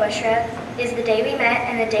remember about Bushra is the day we met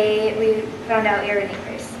and the day we found out we were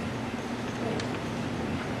neighbors.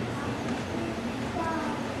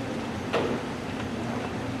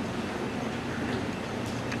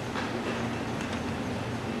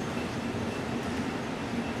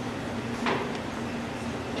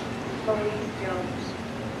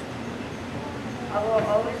 I will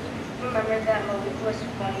always remember that Malik was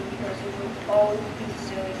funny because he would always be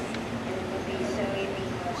silly, and it would be silly and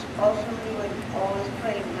meaningless. Also, we would always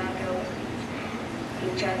play Mago with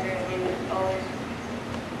each other and always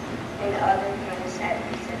and other friends at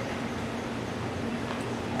recess.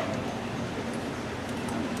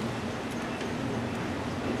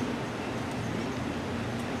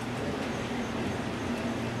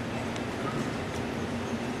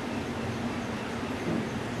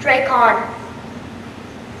 Drake Hahn.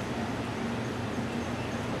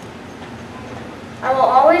 I will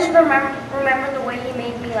always remember the way he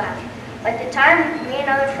made me laugh. Like the time me and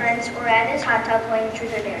other friends were at his hot tub playing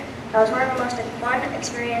Truth or Dare. That was one of the most fun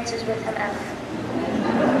experiences with him ever.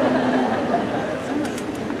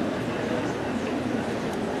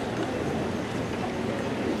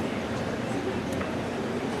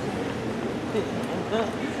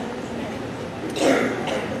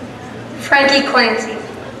 Frankie Clancy.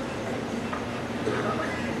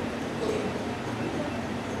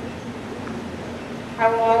 I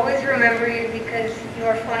will always remember you because you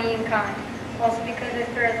are funny and kind. Also because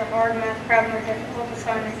if there is a hard math problem or difficult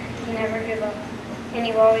assignment, you never give up. and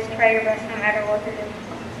you always try your best no matter what to do.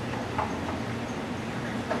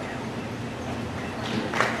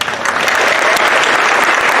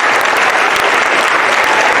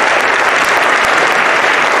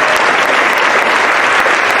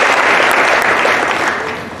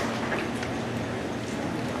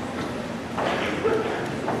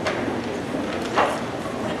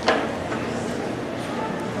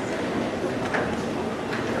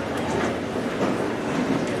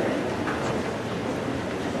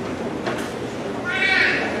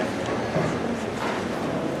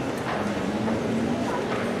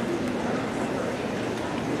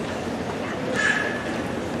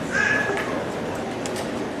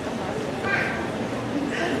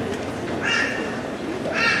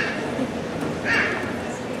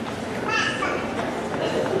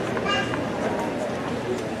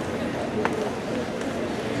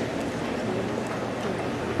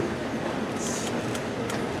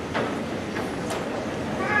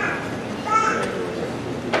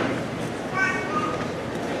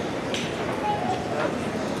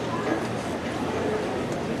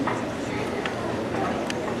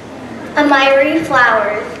 Amiri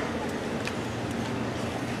Flowers.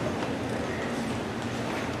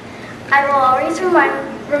 I will always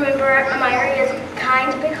remember Amiri as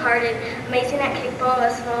kind, big-hearted, amazing at kickball,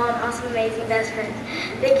 basketball, and awesome, amazing best friend.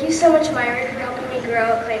 Thank you so much, Amiri, for helping me grow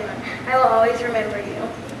at Claymont. I will always remember you.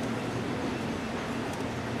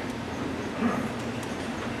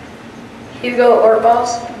 Hugo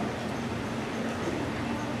Ortbals.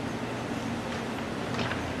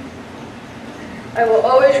 I will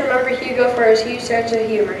always remember Hugo for his huge sense of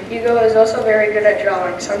humor. Hugo is also very good at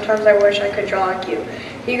drawing. Sometimes I wish I could draw like you.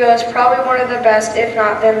 Hugo is probably one of the best, if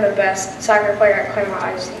not then the best, soccer player at Claymont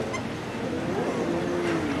I've seen.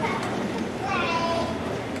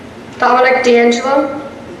 Dominic D'Angelo.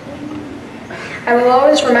 I will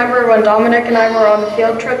always remember when Dominic and I were on the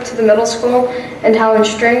field trip to the middle school and how in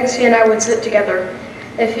strings he and I would sit together.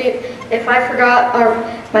 If I forgot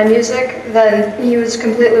my music, then he was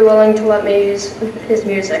completely willing to let me use his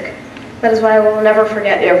music. That is why I will never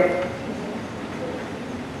forget you.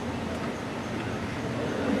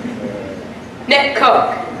 Nick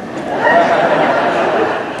Cook.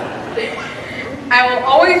 I will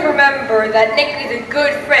always remember that Nick is a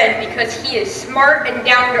good friend because he is smart and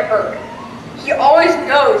down to earth. He always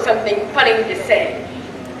knows something funny to say,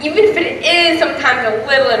 even if it is sometimes a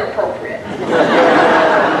little inappropriate.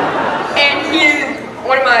 And he is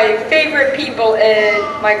one of my favorite people in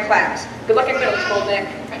my class. Good luck in middle school, Nick.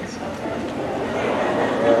 Thanks.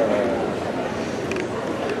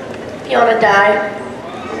 Fiona Dye.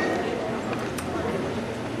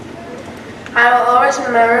 I will always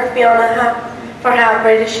remember Fiona for how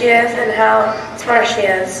British she is and how smart she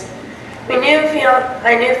is. I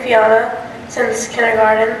knew Fiona since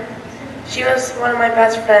kindergarten. She was one of my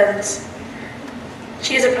best friends.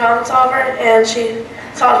 She's a problem solver and she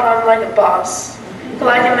solves problems like a boss. Good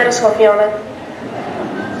luck in middle school, Fiona.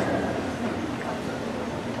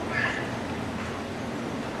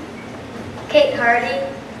 Kate Hardy.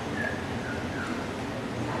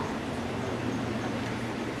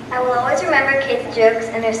 I will always remember Kate's jokes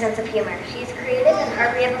and her sense of humor. She's creative and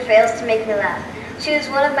hardly ever fails to make me laugh. She was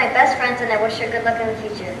one of my best friends and I wish her good luck in the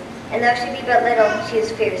future. And though she be but little, she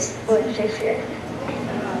is fierce. William Shakespeare.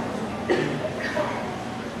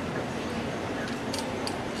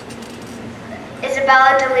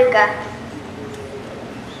 Isabella DeLuca.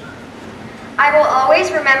 I will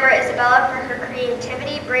always remember Isabella for her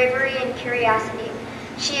creativity, bravery, and curiosity.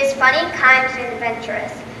 She is funny, kind, and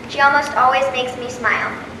adventurous. She almost always makes me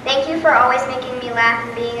smile. Thank you for always making me laugh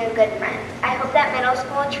and being a good friend. I hope that middle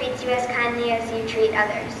school treats you as kindly as you treat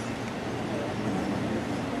others.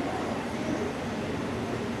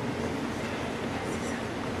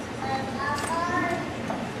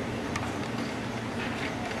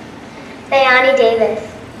 Bayani Davis.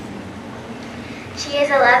 She is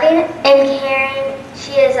loving and caring.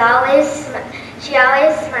 She always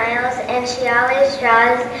smiles and she always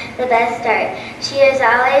draws the best art. She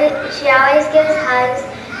always gives hugs.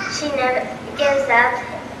 She never gives up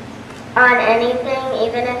on anything,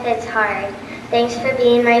 even if it's hard. Thanks for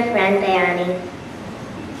being my friend, Bayani.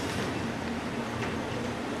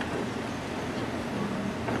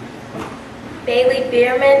 Bailey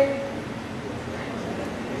Bierman.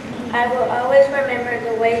 I will always remember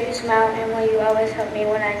the way you smile and way you always help me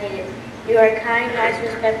when I need it. You are kind, nice,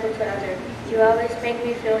 respectful to others. You always make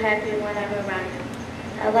me feel happy when I'm around you.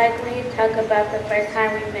 I like when you talk about the first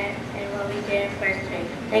time we met and what we did in first grade.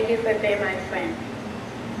 Thank you for being my friend.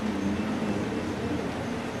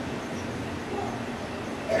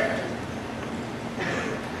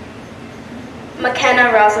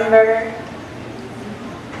 McKenna Rosenberger.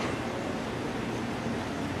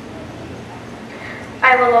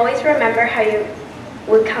 I will always remember how you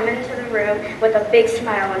would come into the room with a big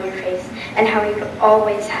smile on your face and how you could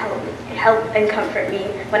always help and comfort me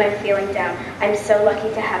when I'm feeling down. I'm so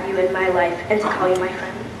lucky to have you in my life and to call you my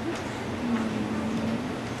friend.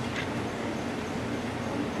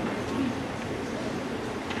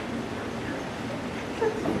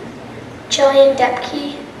 Jillian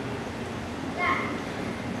Depke.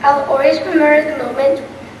 I'll always remember the moment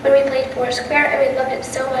when we played Foursquare and we loved it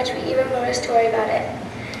so much we even wrote a story about it.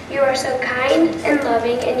 You are so kind and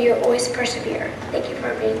loving and you always persevere. Thank you for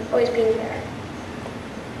always being there.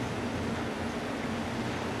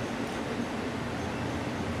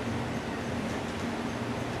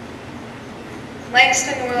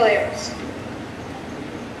 Langston Williams.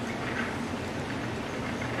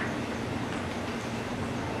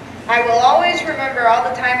 I will always remember all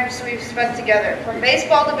the times we've spent together, from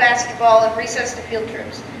baseball to basketball and recess to field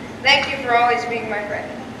trips. Thank you for always being my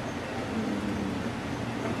friend.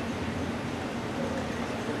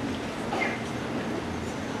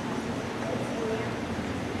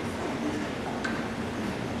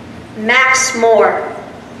 Max Moore.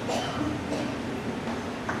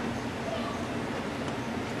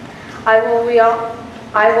 I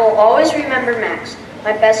will always remember Max,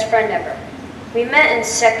 my best friend ever. We met in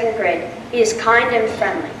 2nd grade. He is kind and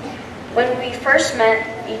friendly. When we first met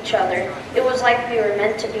each other, it was like we were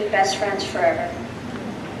meant to be best friends forever.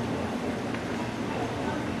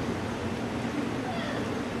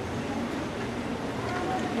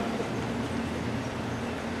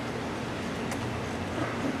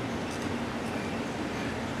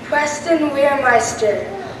 Preston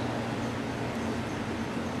Wehrmeister.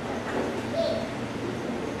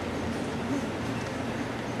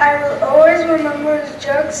 I will always remember his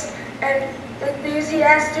jokes and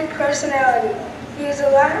enthusiastic personality. He is a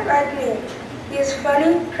lot like me. He is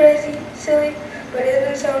funny, crazy, silly, but in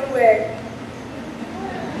his own way.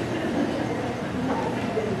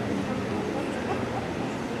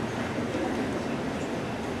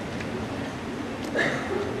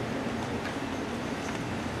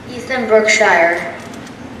 Ethan Brookshire.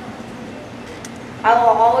 I will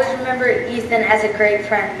always remember Ethan as a great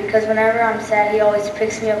friend because whenever I'm sad, he always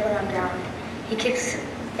picks me up when I'm down. He kicks,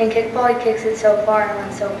 in kickball, he kicks it so far and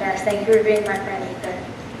runs so fast. Thank you for being my friend, Ethan.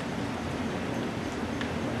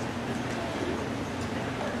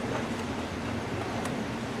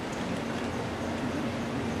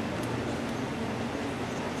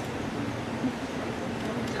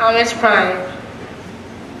 Thomas Prime.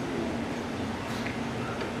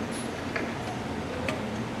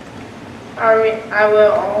 I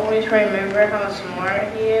will always remember how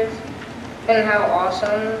smart he is and how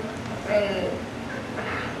awesome and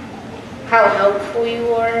how helpful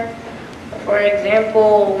you are. For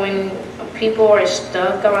example, when people are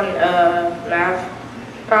stuck on math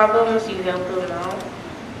problems, you help them out.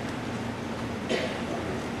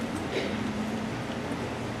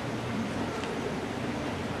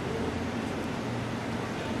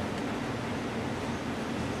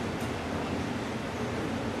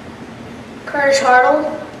 Curtis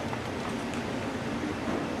Hartle.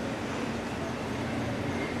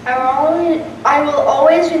 I will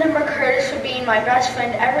always remember Curtis for being my best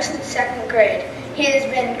friend ever since 2nd grade. He has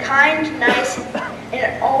been kind, nice,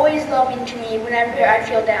 and always loving to me whenever I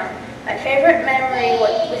feel down. My favorite memory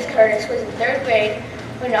with Curtis was in 3rd grade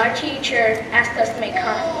when our teacher asked us to make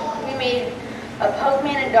comic book. We made a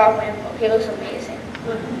Pugman and Dogman book. It was amazing.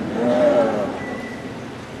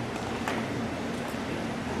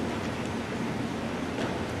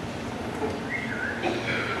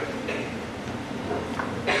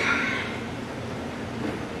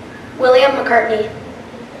 William McCartney.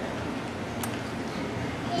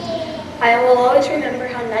 I will always remember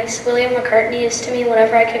how nice William McCartney is to me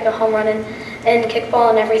whenever I kick a home run and kickball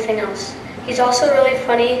and everything else. He's also really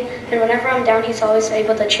funny, and whenever I'm down, he's always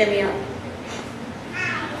able to cheer me up.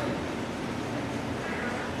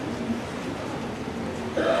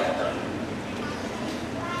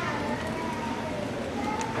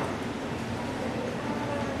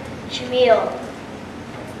 Jamil.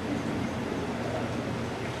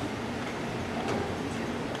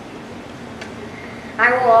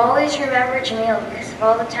 I will always remember Jamil because of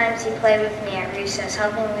all the times he played with me at recess,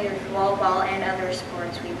 helping me with wall ball and other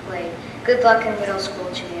sports we played. Good luck in middle school,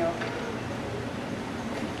 Jamil.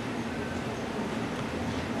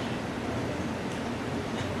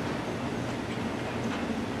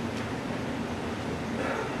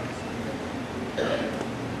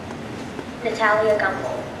 Natalia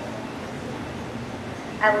Gumbel.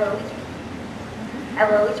 I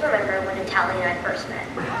will always remember when Natalia and I first met.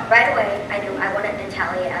 Right away, I knew I wanted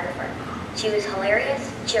Natalia as a friend. She was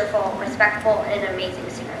hilarious, cheerful, respectful, and an amazing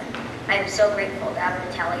singer. I am so grateful to have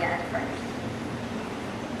Natalia as a friend.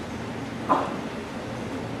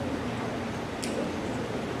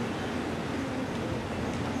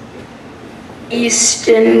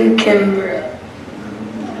 Easton Kimbrough.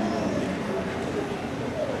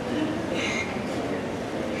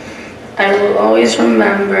 I will always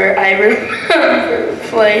remember,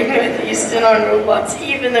 playing with Easton on robots,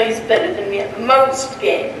 even though he's better than me at most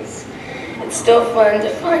games. It's still fun to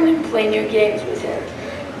find and play new games with him.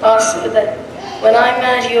 Also, that when I'm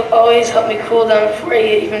mad, he'll always help me cool down before I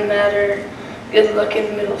get even madder. Good luck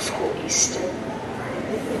in middle school, Easton.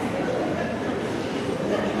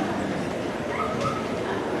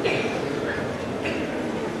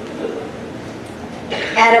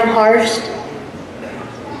 Adam Harst.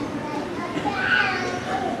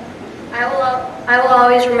 I will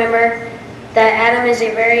always remember that Adam is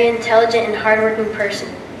a very intelligent and hardworking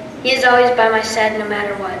person. He is always by my side no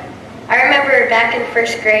matter what. I remember back in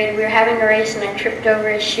first grade, we were having a race and I tripped over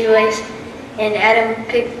his shoelace, and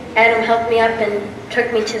Adam helped me up and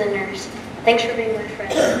took me to the nurse. Thanks for being my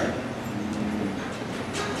friend.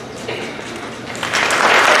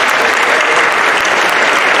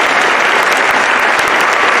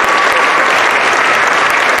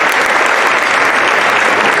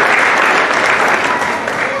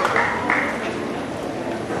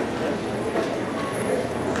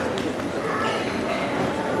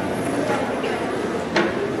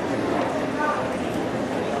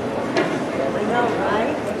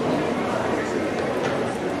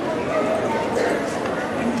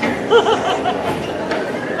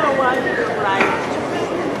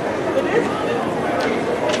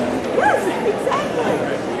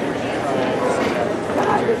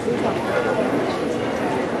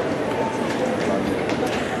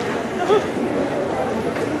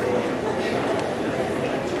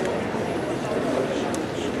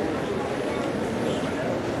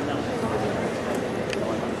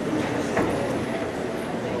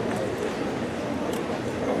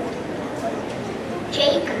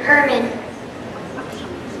 Jake Herman.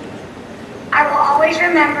 I will always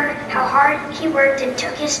remember how hard he worked and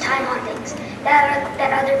took his time on things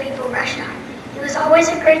that other people rushed on. He was always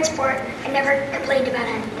a great sport and never complained about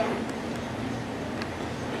anything.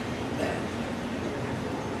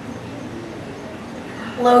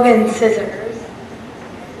 Logan Scissors.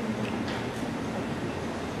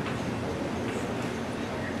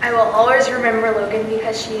 I will always remember Logan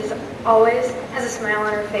because she's always has a smile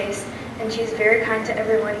on her face and she's very kind to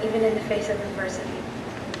everyone, even in the face of adversity.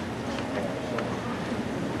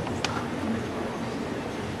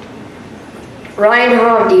 Ryan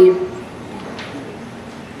Hamdi.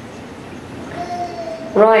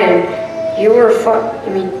 Ryan, you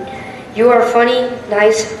are funny,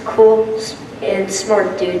 nice, cool, and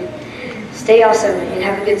smart, dude. Stay awesome and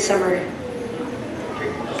have a good summer.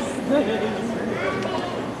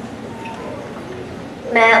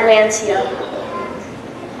 Matt Lancia.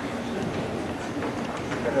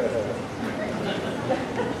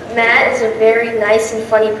 Matt is a very nice and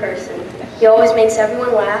funny person. He always makes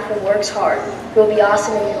everyone laugh and works hard. He will be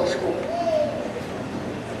awesome in middle school.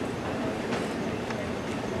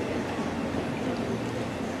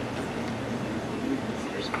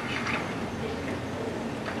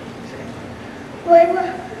 Layla,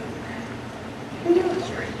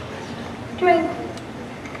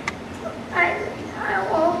 I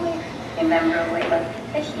will always remember Layla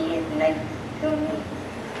that she is nice to me.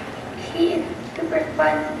 She is super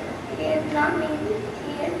fun. She is not mean.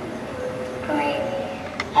 She is great.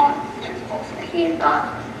 She is not.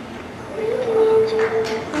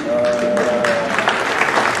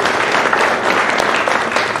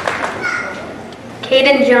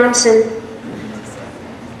 Caden Johnson.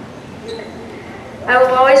 I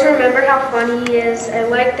will always remember how funny he is. I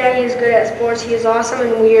like that he is good at sports. He is awesome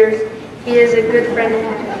and weird. He is a good friend to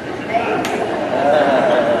have.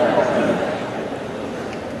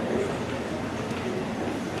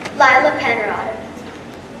 Lila Penrod.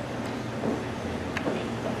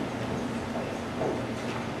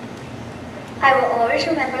 I will always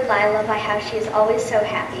remember Lila by how she is always so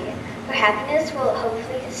happy. Her happiness will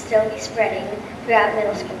hopefully still be spreading throughout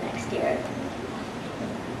middle school next year.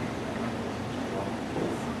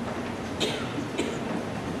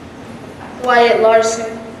 Wyatt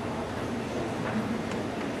Larson.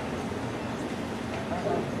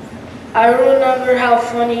 I remember how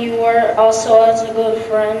funny you were, also as a good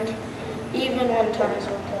friend, even when times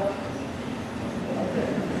were tough.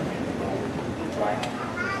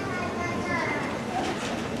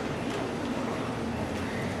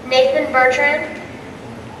 Nathan Bertrand.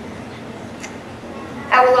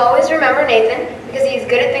 I will always remember Nathan because he's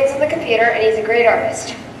good at things on the computer and he's a great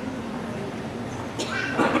artist.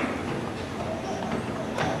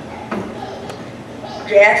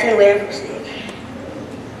 Jackson Lipstick.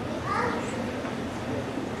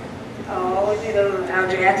 I'll always remember how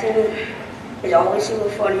Jackson is always super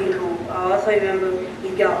funny and cool. I also remember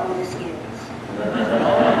he's got all the skills.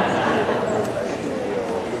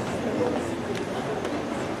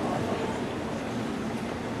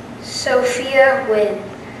 Sophia Wynn.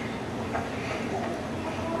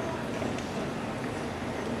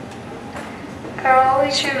 I'll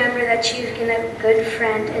always remember that you've been a good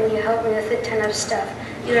friend and you help me with a ton of stuff.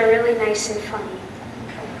 You are really nice and funny.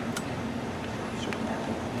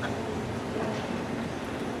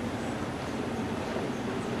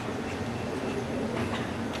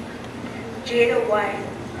 Jada White.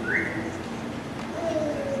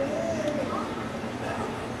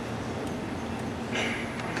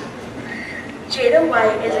 Jada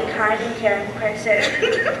White is a kind and caring person.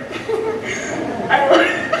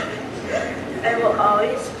 I will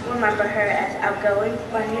always remember her as outgoing,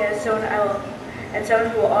 funny, and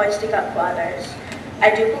someone who will always stick up for others.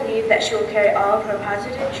 I do believe that she will carry all of her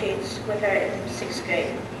positive traits with her in 6th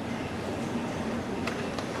grade.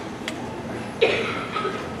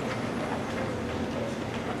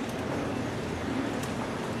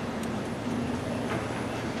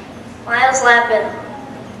 Miles Lappin.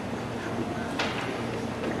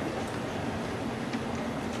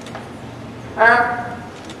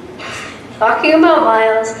 Talking about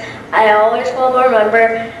Miles, I always will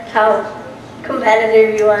remember how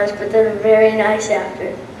competitive he was, but then very nice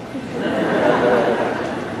after.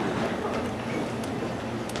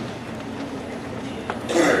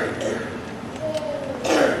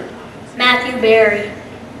 Matthew Berry.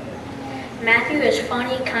 Matthew is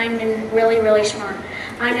funny, kind, and really, really smart.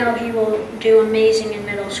 I know he will do amazing in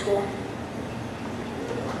middle school.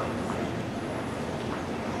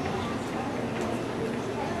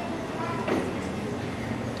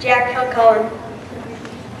 Jack Kilcullen.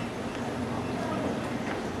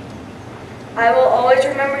 I will always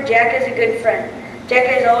remember Jack as a good friend. Jack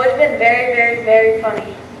has always been very, very, very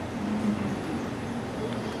funny.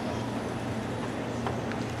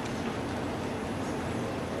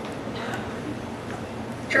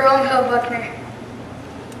 Jerome Hill Buckner.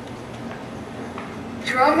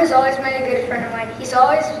 Jerome has always been a good friend of mine. He's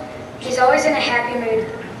always in a happy mood.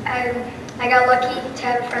 I got lucky to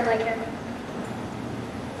have a friend like him.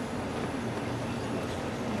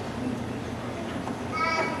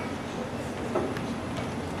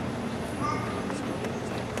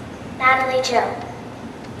 Natalie Jill.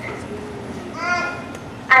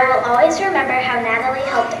 I will always remember how Natalie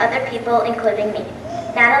helped other people, including me.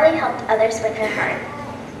 Natalie helped others with her heart.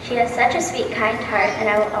 She has such a sweet, kind heart, and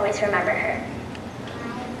I will always remember her.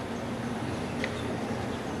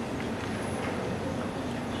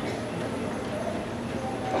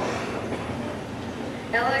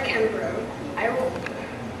 Ella Kimbrough.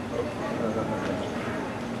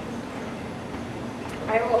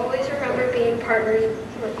 I will always remember being partnered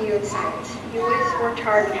with you in science. You always worked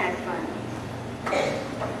hard and had fun.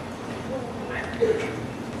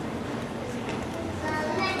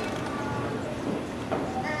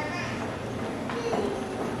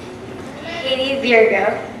 Katie Virgo.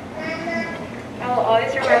 I will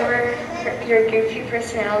always remember your goofy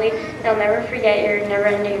personality, and I'll never forget your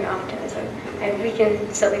never-ending optimism. And we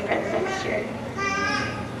can still be friends next year.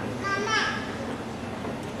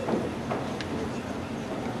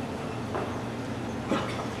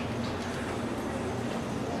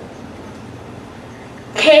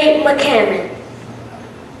 Kate McCammon.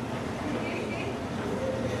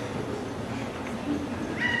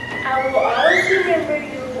 I will always remember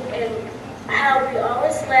you and how we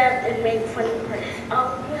always laughed and made funny pranks.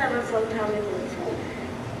 We have a fun time in middle school.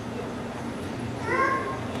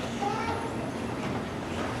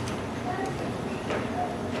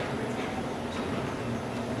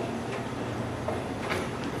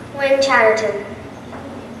 Wayne Chatterton.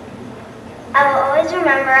 I will always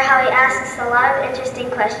remember how he asks a lot of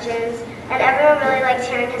interesting questions, and everyone really likes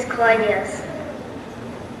hearing his cool ideas.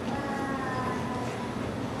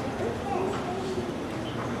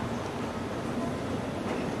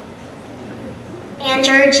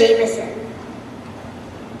 Andrew Jameson.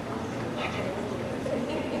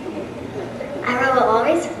 I will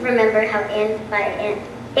always remember how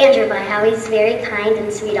Andrew by how he's very kind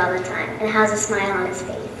and sweet all the time, and has a smile on his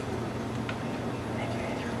face.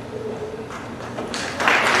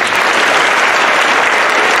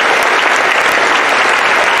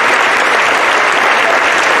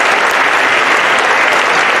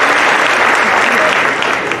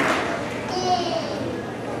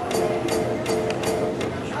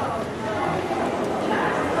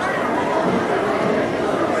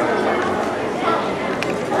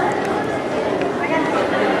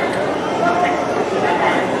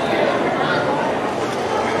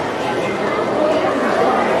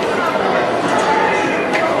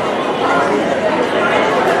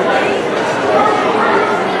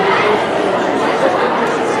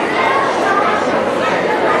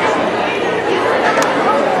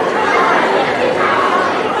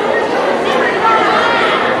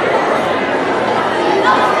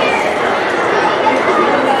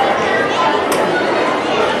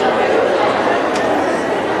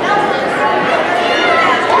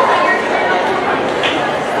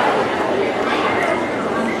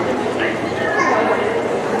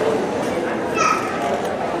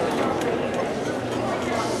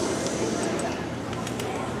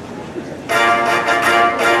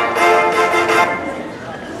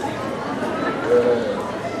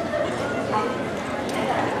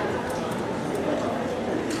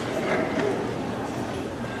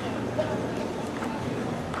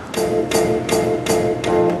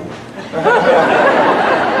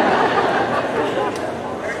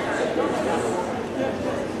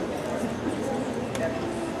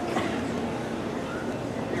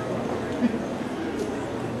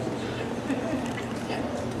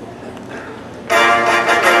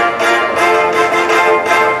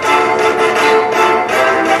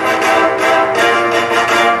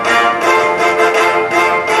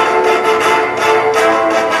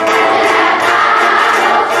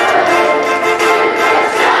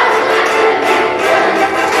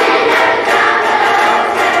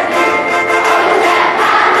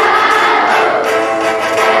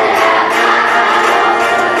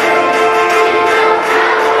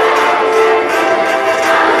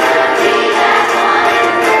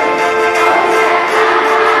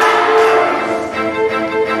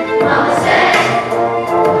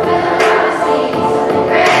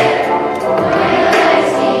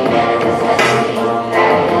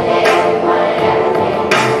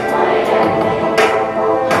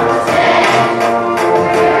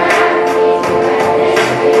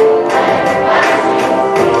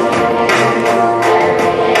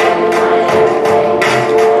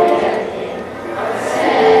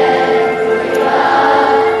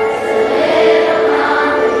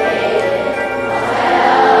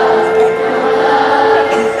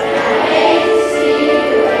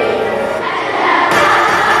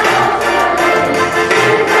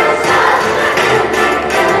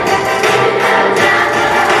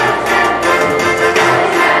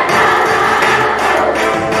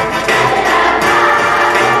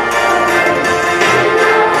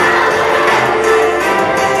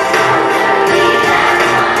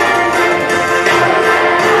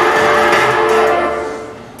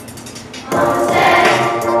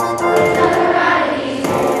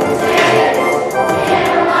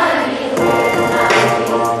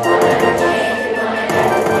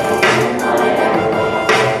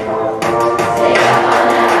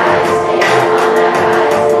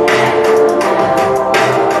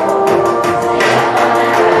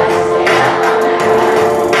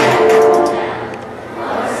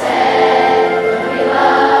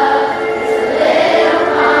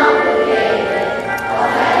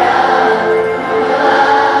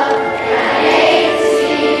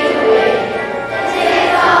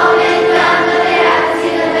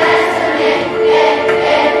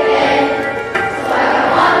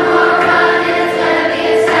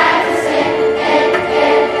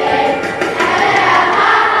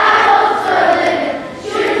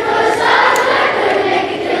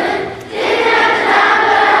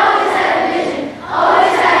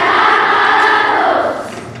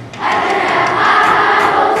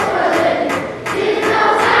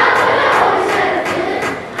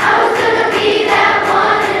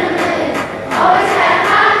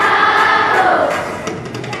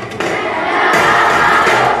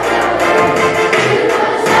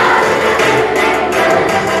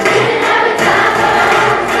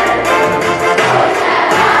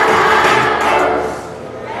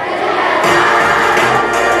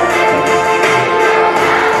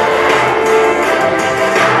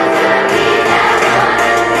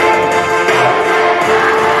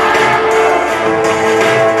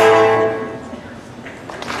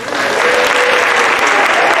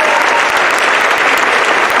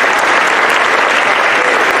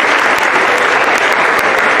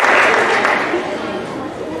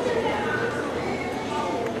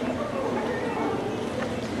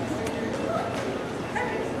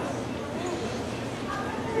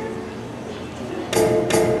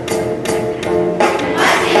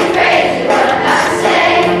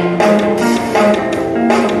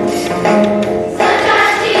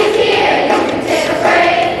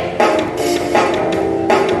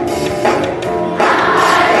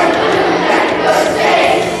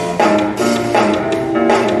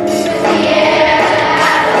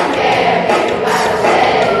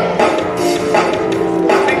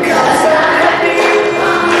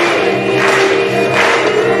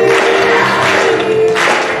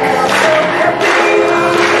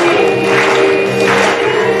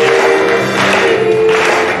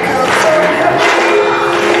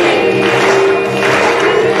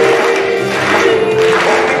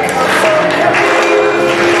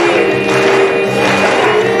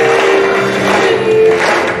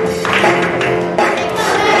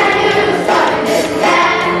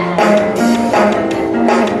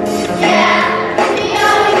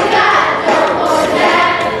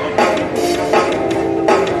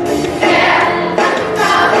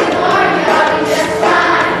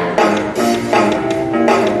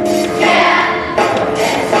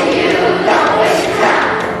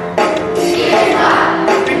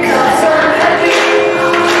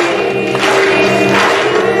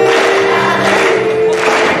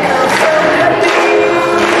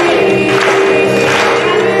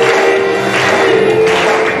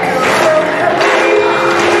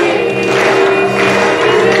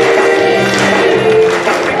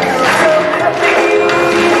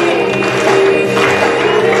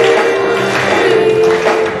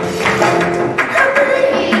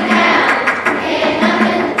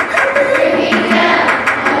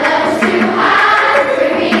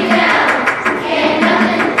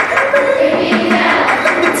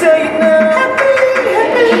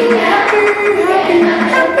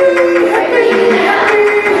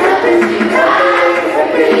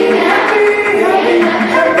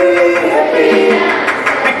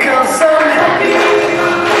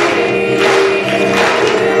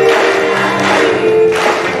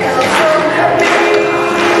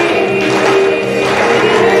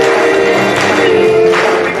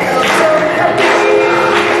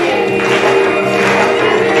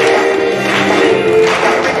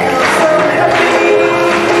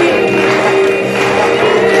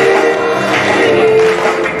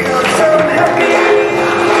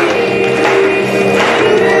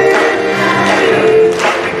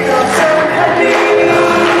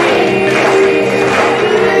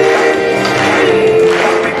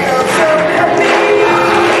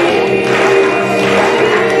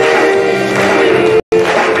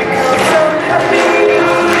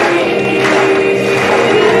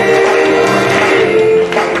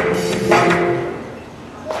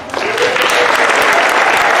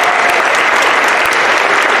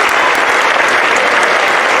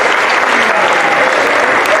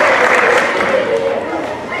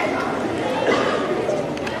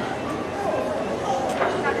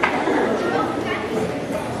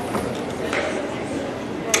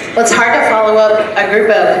 Well, it's hard to follow up a group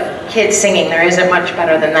of kids singing. There isn't much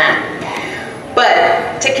better than that.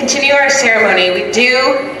 But to continue our ceremony, we do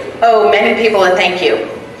owe many people a thank you.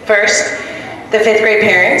 First, the 5th grade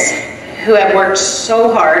parents who have worked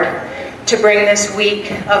so hard to bring this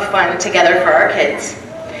week of fun together for our kids.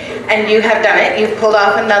 And you have done it. You've pulled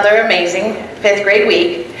off another amazing 5th grade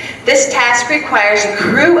week. This task requires a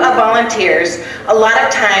crew of volunteers, a lot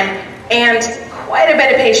of time, and quite a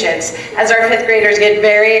bit of patience as our 5th graders get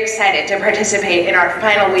very excited to participate in our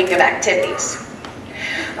final week of activities.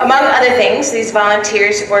 Among other things, these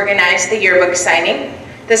volunteers organized the yearbook signing,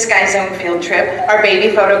 the Sky Zone field trip, our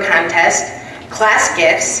baby photo contest, class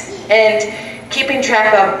gifts, and keeping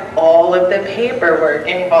track of all of the paperwork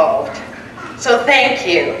involved. So thank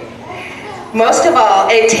you. Most of all,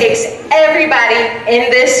 it takes everybody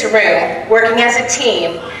in this room working as a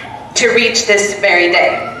team to reach this very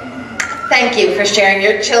day. Thank you for sharing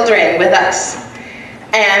your children with us.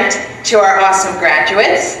 And to our awesome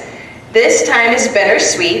graduates, this time is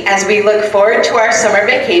bittersweet as we look forward to our summer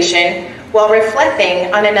vacation while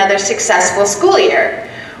reflecting on another successful school year.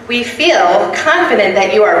 We feel confident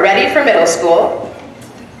that you are ready for middle school.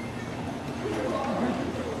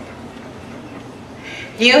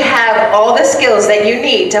 You have all the skills that you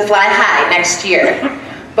need to fly high next year.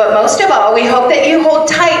 But most of all, we hope that you hold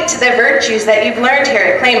tight to the virtues that you've learned here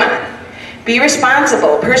at Claymont. Be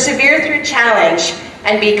responsible, persevere through challenge,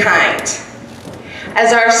 and be kind.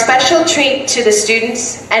 As our special treat to the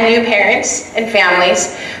students and new parents and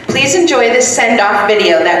families, please enjoy this send-off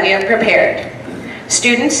video that we have prepared.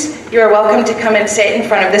 Students, you are welcome to come and sit in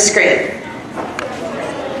front of the screen.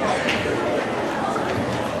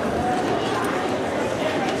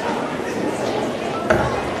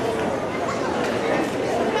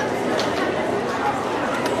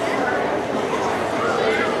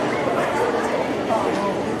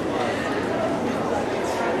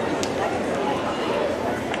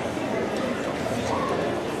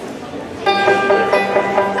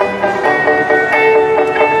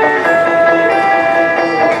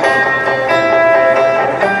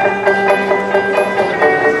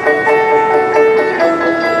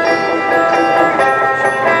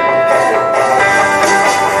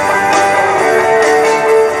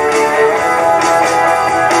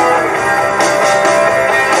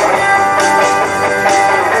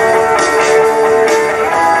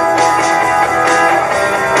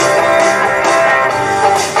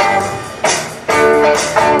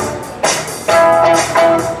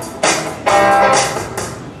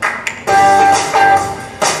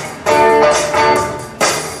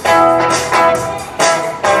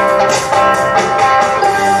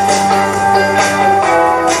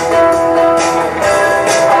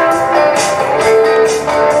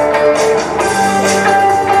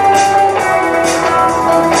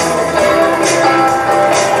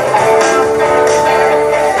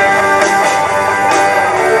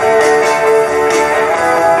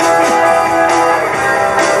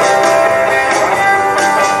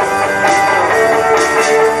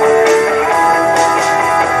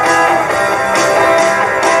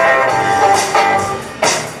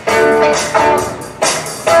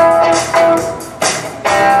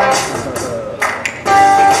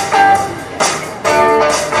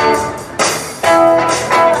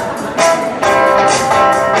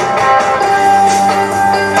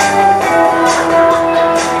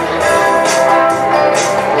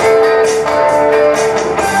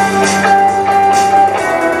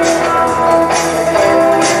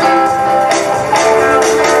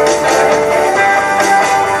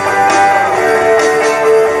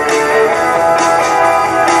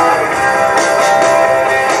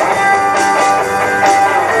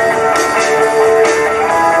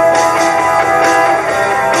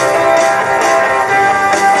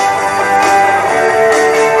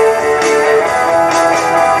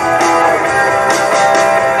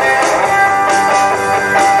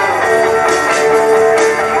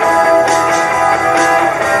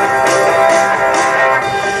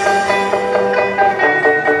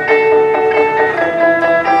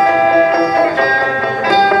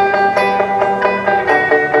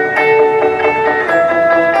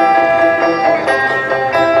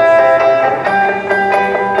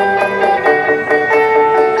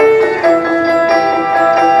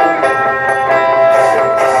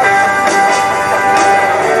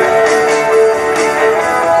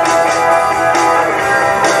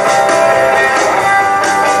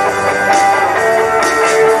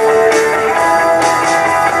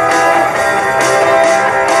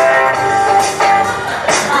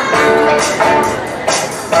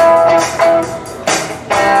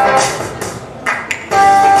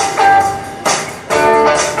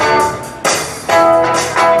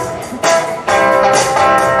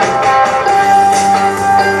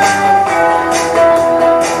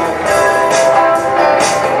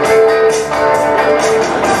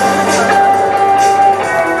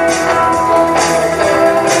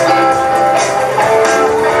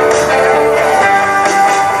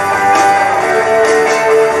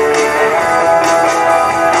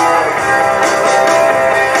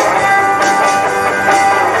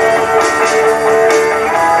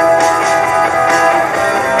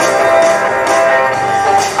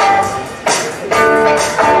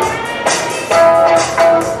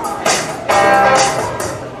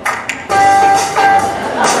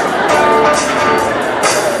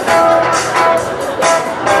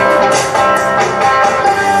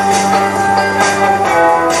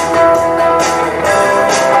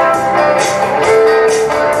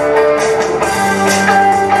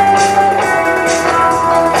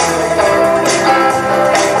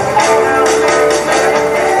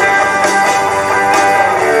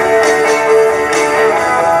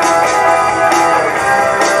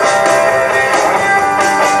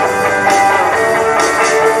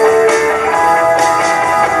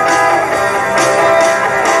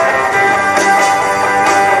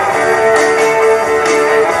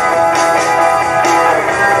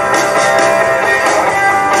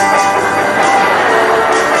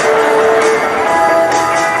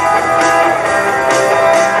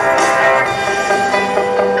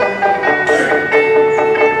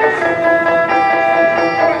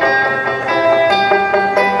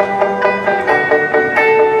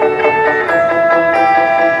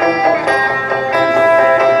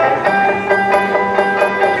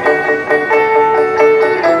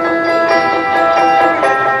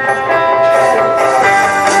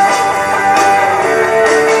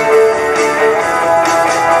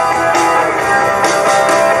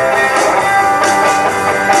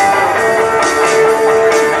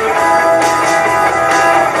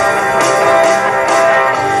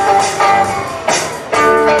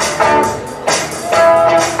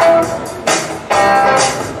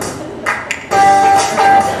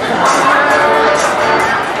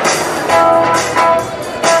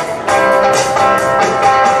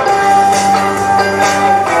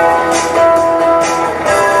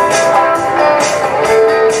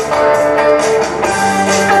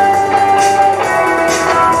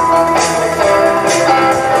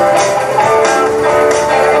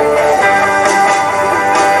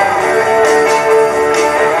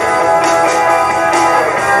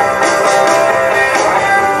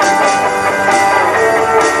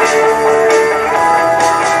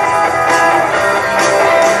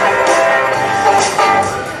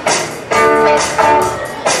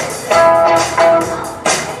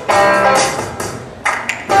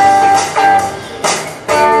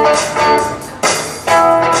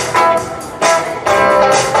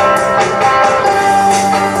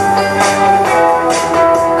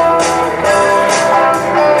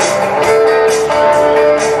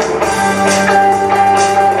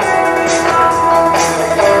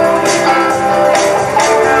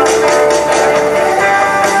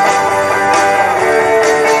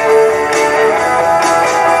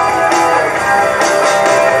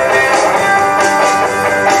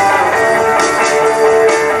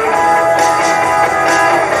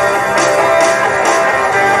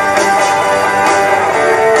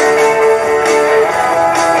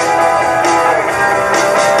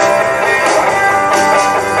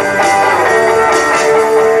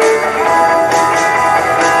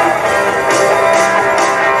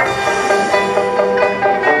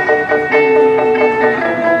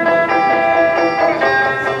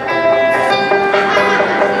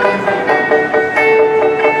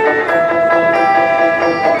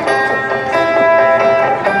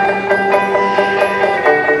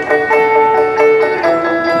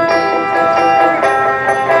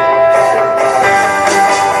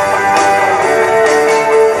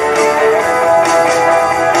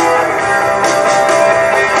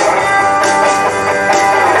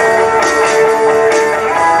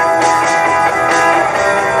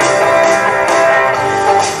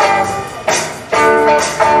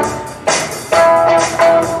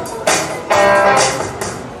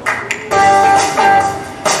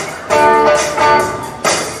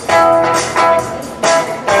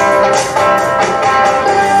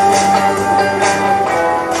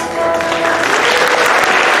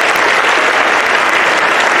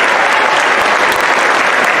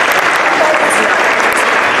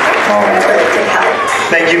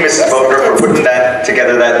 Thank you, Mrs. Vogler, for putting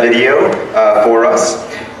together that video for us.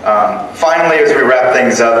 Finally, as we wrap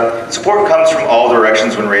things up, support comes from all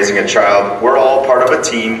directions when raising a child. We're all part of a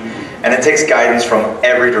team, and it takes guidance from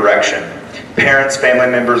every direction. Parents, family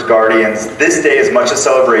members, guardians, this day is much a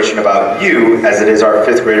celebration about you as it is our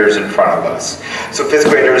 5th graders in front of us. So 5th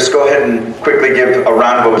graders, go ahead and quickly give a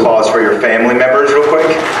round of applause for your family members real quick.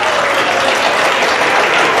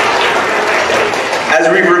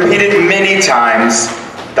 As we've repeated many times,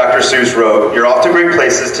 Dr. Seuss wrote, "You're off to great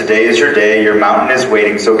places, today is your day, your mountain is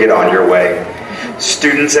waiting, so get on your way."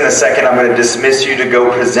 Students, in a second, I'm going to dismiss you to go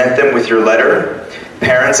present them with your letter.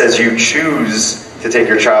 Parents, as you choose to take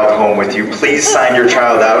your child home with you, please sign your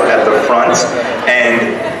child out at the front and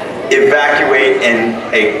evacuate in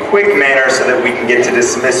a quick manner so that we can get to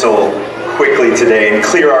dismissal quickly today and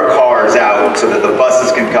clear our cars out so that the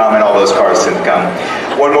buses can come and all those cars can come.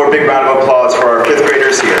 One more big round of applause for our 5th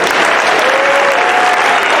graders here.